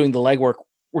the ones doing the legwork,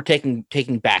 we're taking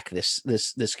back this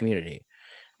community.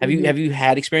 Hmm. Have you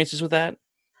had experiences with that?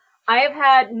 I have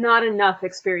had not enough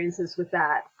experiences with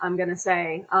that, I'm going to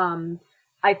say.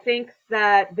 I think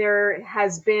that there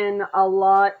has been a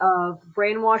lot of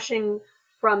brainwashing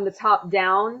from the top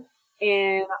down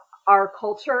in our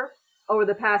culture over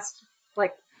the past,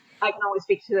 like, I can only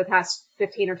speak to the past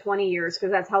 15 or 20 years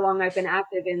because that's how long I've been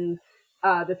active in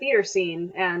the theater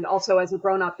scene and also as a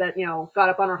grown up that, got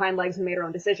up on her hind legs and made her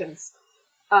own decisions.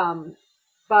 Um,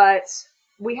 but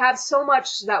we have so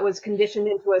much that was conditioned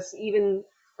into us even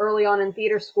early on in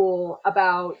theater school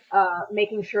about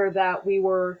making sure that we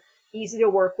were easy to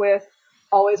work with,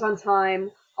 always on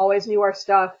time, always knew our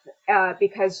stuff,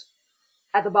 because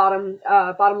at the bottom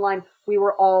line, we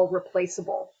were all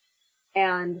replaceable.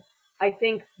 And I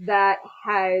think that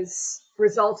has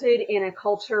resulted in a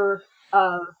culture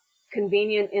of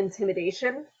convenient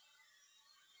intimidation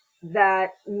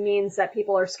that means that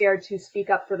people are scared to speak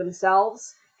up for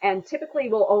themselves and typically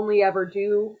will only ever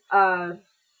do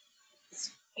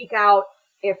speak out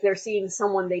if they're seeing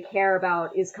someone they care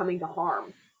about is coming to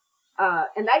harm.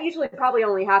 And that usually probably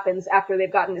only happens after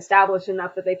they've gotten established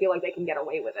enough that they feel like they can get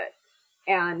away with it.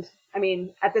 And I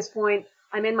mean, at this point,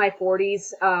 I'm in my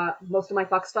 40s. Most of my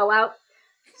fucks fell out.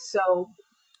 So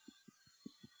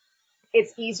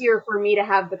it's easier for me to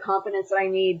have the confidence that I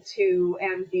need to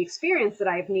and the experience that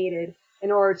I've needed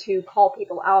in order to call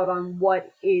people out on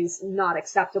what is not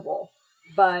acceptable.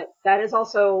 But that has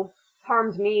also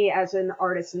harmed me as an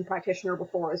artist and practitioner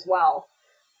before as well.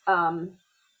 Um,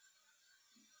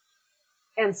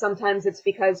 and sometimes it's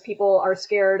because people are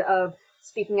scared of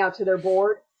speaking out to their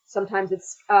board. Sometimes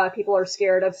it's people are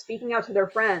scared of speaking out to their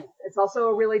friends. It's also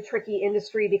a really tricky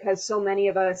industry because so many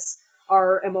of us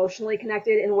are emotionally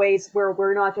connected in ways where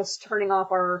we're not just turning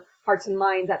off our hearts and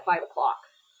minds at 5 o'clock.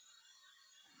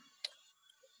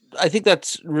 I think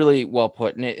that's really well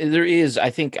put, and there is. I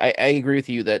think I agree with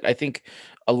you that I think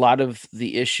a lot of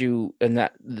the issue and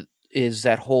is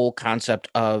that whole concept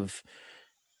of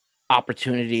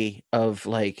opportunity of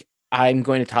like I'm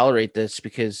going to tolerate this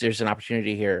because there's an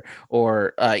opportunity here,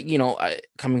 or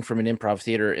coming from an improv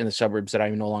theater in the suburbs that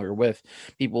I'm no longer with,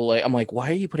 people like I'm like, why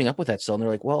are you putting up with that still? And they're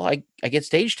like, well, I get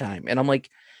stage time, and I'm like,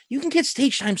 you can get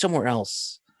stage time somewhere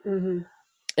else. Hmm.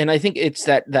 And I think it's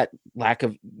that lack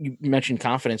of you mentioned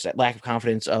confidence, that lack of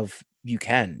confidence of you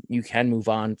can move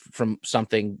on from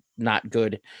something not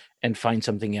good and find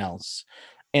something else.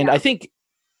 And I Yeah. think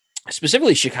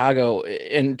specifically Chicago,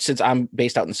 and since I'm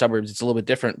based out in the suburbs, it's a little bit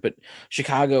different, but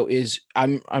Chicago is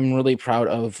I'm really proud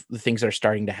of the things that are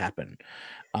starting to happen.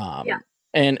 Yeah. Um,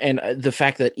 and the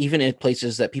fact that even in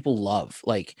places that people love,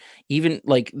 like even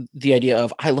like the idea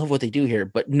of I love what they do here,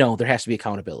 but no, there has to be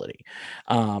accountability.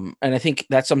 And I think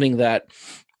that's something that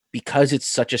because it's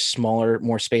such a smaller,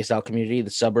 more spaced out community, the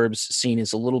suburbs scene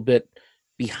is a little bit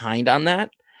behind on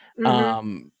that. Hmm.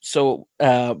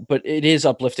 But it is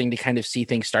uplifting to kind of see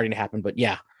things starting to happen. But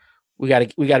yeah, we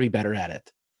gotta be better at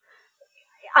it.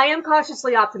 I am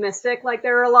cautiously optimistic. Like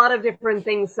there are a lot of different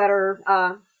things that are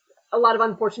a lot of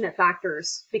unfortunate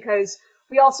factors because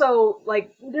we also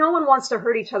like no one wants to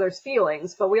hurt each other's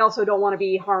feelings, but we also don't want to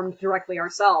be harmed directly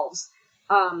ourselves.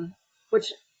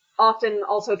 Which often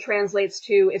also translates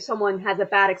to if someone has a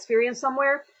bad experience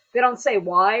somewhere, they don't say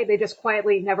why, they just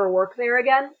quietly never work there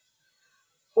again.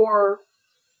 Or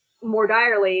more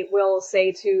direly, will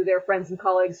say to their friends and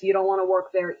colleagues, you don't want to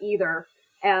work there either.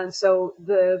 And so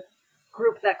the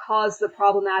group that caused the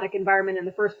problematic environment in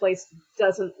the first place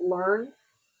doesn't learn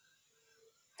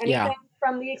Yeah, anything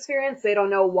from the experience. They don't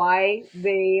know why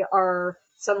they are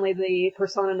suddenly the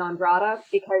persona non grata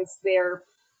because they're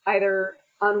either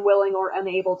unwilling or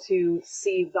unable to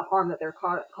see the harm that they're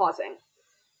causing.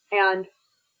 And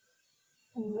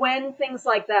when things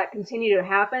like that continue to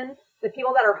happen, the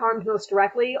people that are harmed most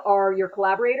directly are your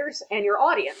collaborators and your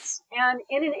audience. And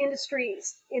in an industry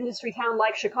town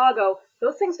like Chicago,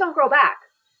 those things don't grow back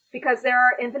because there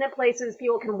are infinite places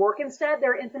people can work instead.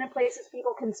 There are infinite places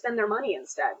people can spend their money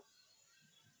instead.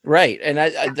 right. And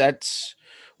that's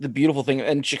the beautiful thing.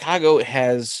 And Chicago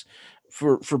has,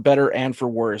 for better and for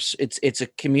worse, it's a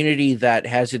community that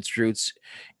has its roots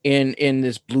in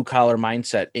this blue collar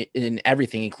mindset in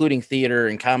everything, including theater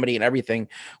and comedy and everything,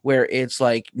 where it's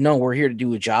like, no, we're here to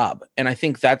do a job. And I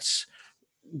think that's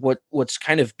what's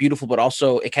kind of beautiful, but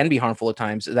also it can be harmful at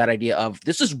times. That idea of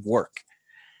this is work.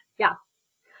 Yeah.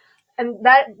 And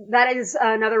that is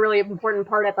another really important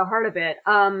part at the heart of it.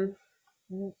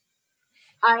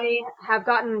 I have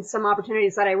gotten some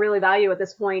opportunities that I really value at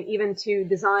this point, even to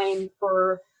design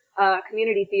for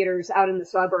community theaters out in the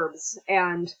suburbs.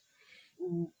 And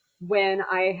when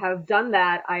I have done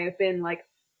that, I have been like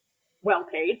well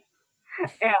paid,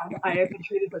 and I have been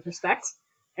treated with respect,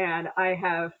 and I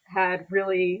have had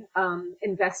really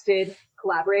invested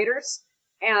collaborators.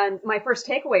 And my first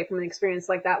takeaway from an experience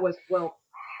like that was, well,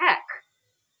 heck,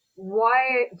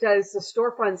 why does the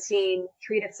storefront scene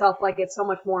treat itself like it's so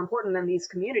much more important than these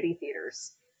community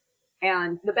theaters?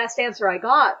 And the best answer I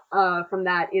got from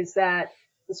that is that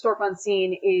the storefront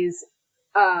scene is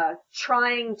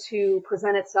trying to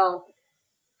present itself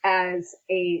as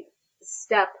a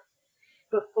step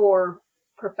before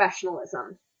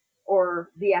professionalism or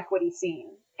the equity scene.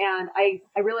 And I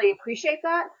really appreciate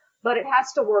that, but it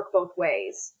has to work both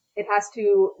ways. It has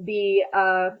to be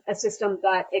a system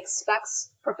that expects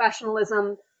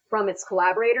professionalism from its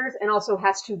collaborators and also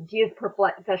has to give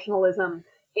professionalism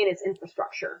in its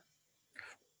infrastructure.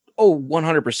 Oh,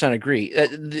 100% agree.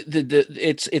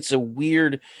 It's a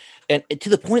weird, and to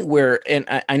the point where, and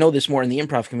I know this more in the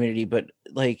improv community, but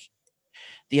like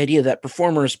the idea that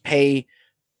performers pay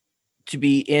to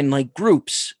be in like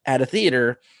groups at a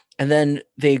theater, and then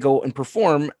they go and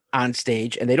perform on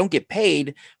stage and they don't get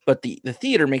paid, but the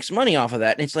theater makes money off of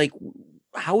that. And it's like,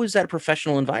 how is that a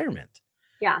professional environment?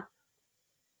 Yeah.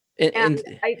 And, And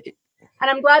and I and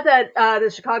I'm glad that the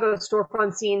Chicago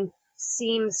storefront scene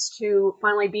seems to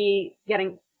finally be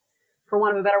getting, for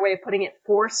want of a better way of putting it,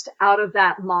 forced out of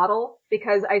that model,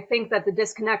 because I think that the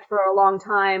disconnect for a long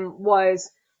time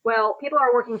was, well, people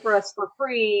are working for us for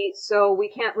free, so we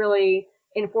can't really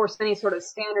enforce any sort of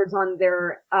standards on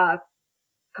their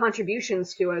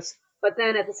contributions to us. But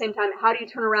then at the same time, how do you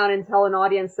turn around and tell an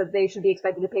audience that they should be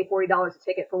expected to pay $40 a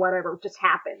ticket for whatever just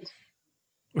happened?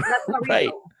 That's not right.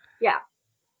 reasonable. Yeah.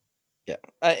 Yeah.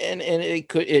 And it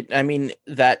could, I mean,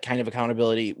 that kind of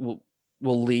accountability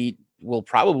will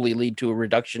probably lead to a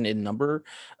reduction in number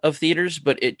of theaters,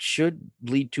 but it should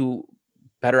lead to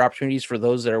better opportunities for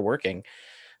those that are working.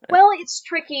 Well, it's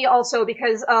tricky also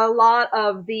because a lot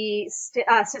of the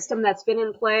system that's been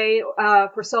in play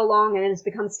for so long and has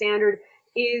become standard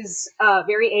is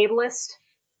very ableist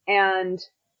and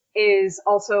is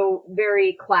also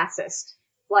very classist.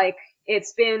 Like,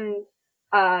 it's been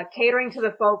catering to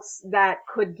the folks that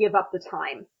could give up the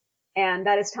time. And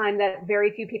that is time that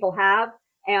very few people have.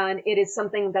 And it is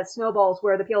something that snowballs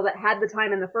where the people that had the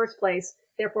time in the first place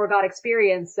therefore got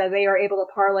experience that they are able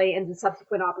to parlay into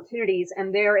subsequent opportunities,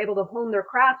 and they're able to hone their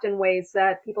craft in ways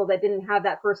that people that didn't have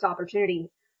that first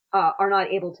opportunity are not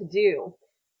able to do.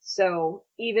 So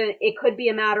even it could be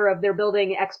a matter of they're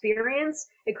building experience.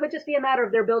 It could just be a matter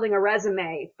of they're building a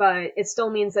resume, but it still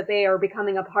means that they are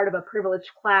becoming a part of a privileged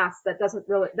class that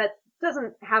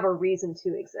doesn't have a reason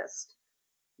to exist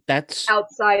That's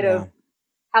outside yeah.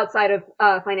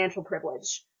 of financial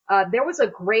privilege. There was a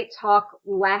great talk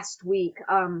last week.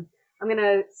 I'm going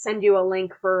to send you a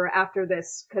link for after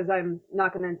this because I'm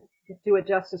not going to do it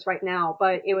justice right now.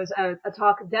 But it was a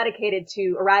talk dedicated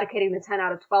to eradicating the 10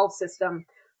 out of 12 system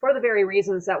for the very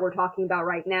reasons that we're talking about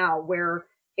right now, where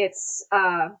it's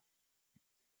not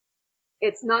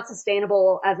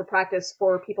sustainable as a practice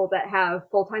for people that have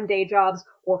full-time day jobs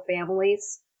or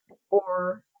families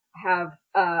or have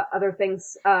other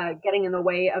things getting in the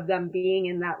way of them being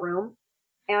in that room.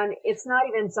 And it's not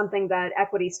even something that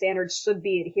equity standards should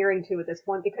be adhering to at this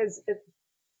point because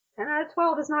 10 out of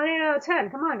 12 is not 8 out of 10.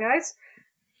 Come on, guys.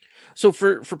 So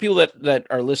for people that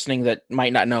are listening that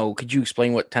might not know, could you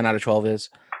explain what 10 out of 12 is?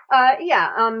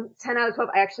 Yeah, 10 out of 12.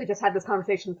 I actually just had this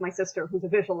conversation with my sister, who's a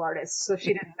visual artist, so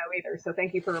she didn't know either. So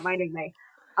thank you for reminding me.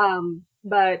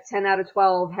 But 10 out of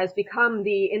 12 has become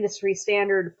the industry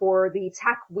standard for the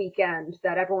tech weekend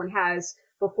that everyone has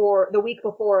the week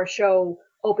before a show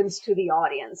opens to the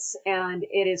audience. And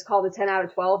it is called a 10 out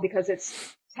of 12 because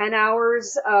it's 10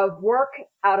 hours of work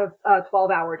out of a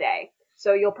 12-hour day.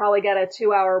 So you'll probably get a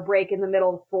 2-hour break in the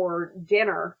middle for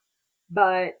dinner,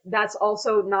 but that's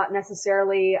also not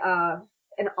necessarily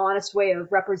an honest way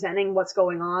of representing what's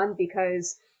going on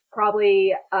because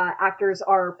probably actors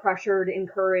are pressured,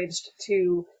 encouraged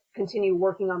to continue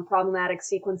working on problematic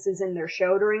sequences in their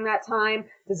show during that time.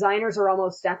 Designers are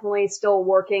almost definitely still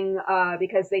working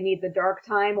because they need the dark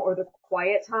time or the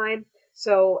quiet time.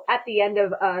 So at the end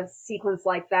of a sequence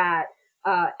like that,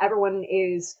 everyone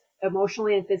is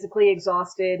emotionally and physically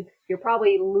exhausted. You're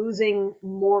probably losing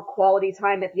more quality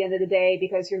time at the end of the day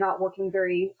because you're not working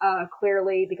very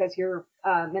clearly because you're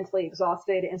mentally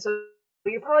exhausted. And so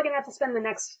you're probably going to have to spend the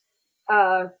next,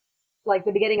 like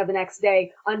the beginning of the next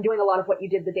day undoing a lot of what you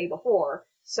did the day before.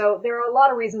 So there are a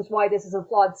lot of reasons why this is a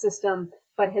flawed system,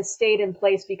 but has stayed in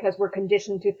place because we're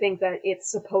conditioned to think that it's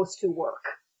supposed to work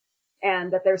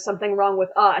and that there's something wrong with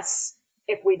us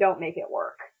if we don't make it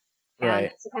work. And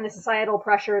it's the kind of societal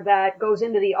pressure that goes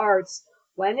into the arts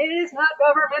when it is not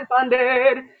government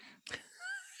funded.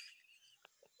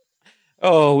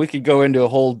 Oh, we could go into a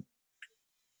whole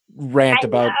rant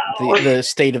about the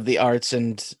state of the arts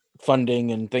and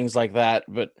funding and things like that.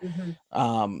 But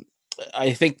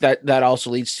I think that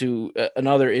also leads to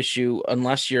another issue,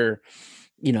 unless you're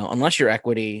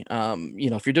equity,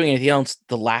 if you're doing anything else,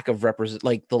 the lack of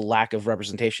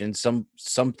representation,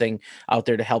 something out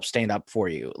there to help stand up for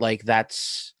you. Like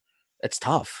that's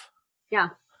tough. Yeah.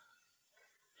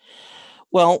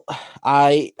 Well,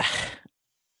 it's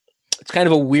kind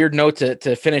of a weird note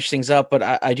to finish things up, but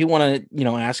I do want to,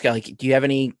 ask, like, do you have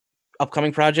any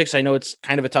upcoming projects? I know it's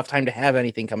kind of a tough time to have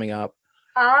anything coming up.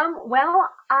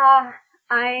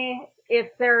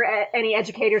 If there are any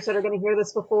educators that are going to hear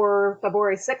this before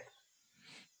February 6th.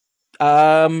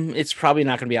 It's probably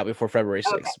not going to be out before February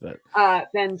 6th, okay. But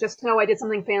then just know I did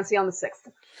something fancy on the 6th.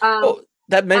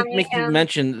 Make me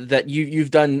mention that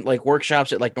you've done like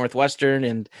workshops at like Northwestern,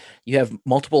 and you have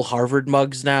multiple Harvard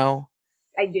mugs now.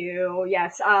 I do,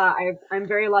 yes. I'm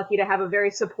very lucky to have a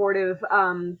very supportive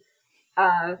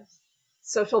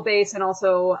social base and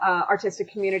also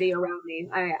artistic community around me.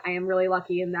 I am really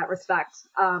lucky in that respect.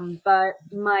 But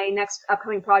my next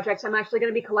upcoming project, I'm actually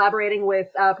going to be collaborating with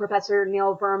Professor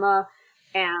Neil Verma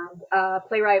and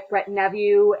playwright Brett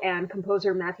Neveu and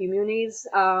composer Matthew Muniz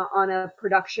on a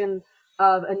production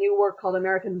of a new work called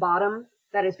American Bottom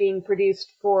that is being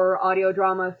produced for audio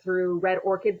drama through Red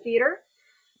Orchid Theater.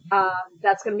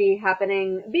 That's going to be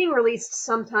being released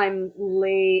sometime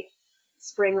late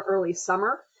spring, early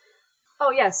summer. Oh,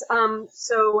 yes.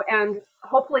 And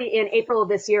hopefully in April of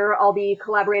this year, I'll be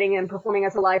collaborating and performing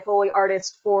as a live Foley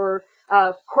artist for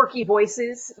Quirky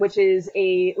Voices, which is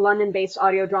a London-based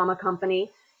audio drama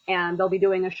company. And they'll be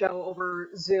doing a show over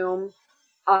Zoom,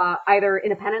 either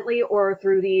independently or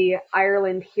through the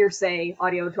Ireland Hearsay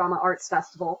Audio Drama Arts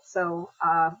Festival. So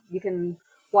you can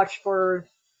watch for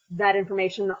that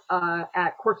information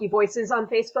at Quirky Voices on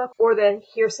Facebook or the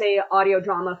Hearsay Audio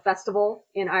Drama Festival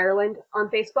in Ireland on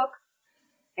Facebook.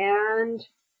 And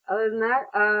other than that,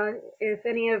 if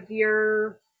any of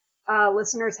your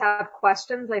listeners have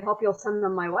questions, I hope you'll send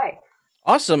them my way.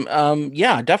 Awesome.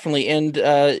 Yeah, definitely. And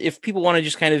if people want to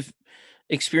just kind of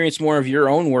experience more of your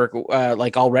own work,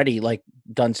 like already like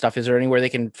done stuff, is there anywhere they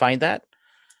can find that?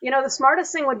 The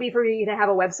smartest thing would be for you to have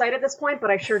a website at this point, but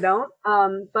I sure don't.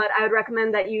 But I would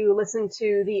recommend that you listen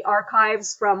to the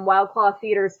archives from Wildclaw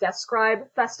Theater's Death Scribe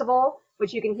Festival,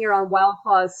 which you can hear on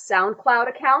Wildclaw's SoundCloud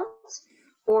account.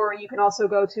 Or you can also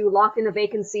go to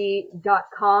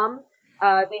lockedinavacancy.com.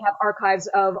 They have archives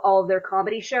of all of their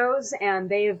comedy shows, and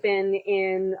they have been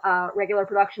in regular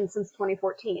production since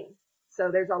 2014. So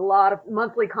there's a lot of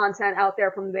monthly content out there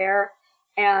from there,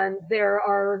 and there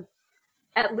are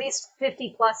at least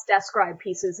 50 plus Death Scribe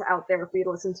pieces out there for you to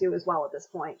listen to as well at this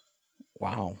point.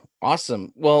 Wow.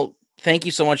 Awesome. Well, thank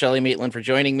you so much, Ellie Maitland, for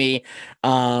joining me.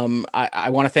 I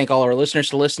want to thank all our listeners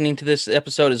for listening to this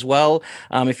episode as well.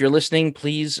 If you're listening,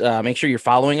 please make sure you're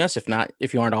following us. If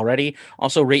you aren't already,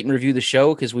 also rate and review the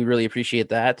show because we really appreciate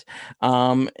that.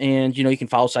 And you can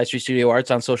follow Side Street Studio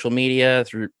Arts on social media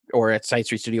or at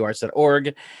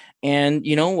sidestreetstudioarts.org. And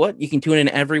you know what? You can tune in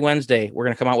every Wednesday. We're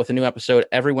going to come out with a new episode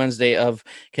every Wednesday of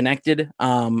Connected.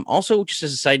 Also, just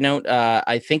as a side note,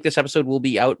 I think this episode will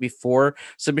be out before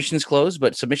submissions close,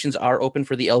 but submissions are open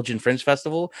for the Elgin Fringe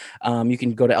Festival. You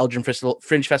can go to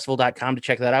elginfringefestival.com to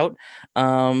check that out.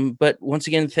 But once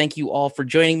again, thank you all for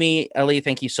joining me. Ellie,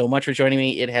 thank you so much for joining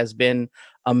me. It has been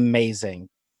amazing.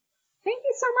 Thank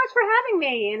you so much for having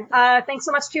me. And thanks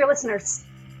so much to your listeners.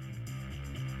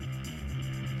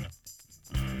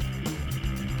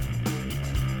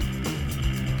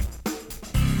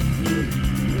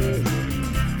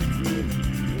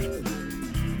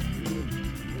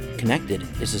 Connected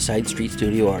is a Side Street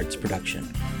Studio Arts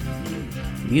production.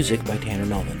 Music by Tanner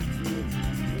Melvin.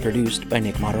 Produced by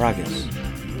Nick Mataragas.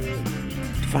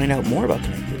 To find out more about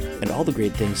Connected and all the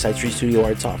great things Side Street Studio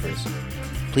Arts offers,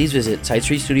 please visit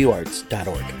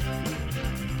sidestreetstudioarts.org.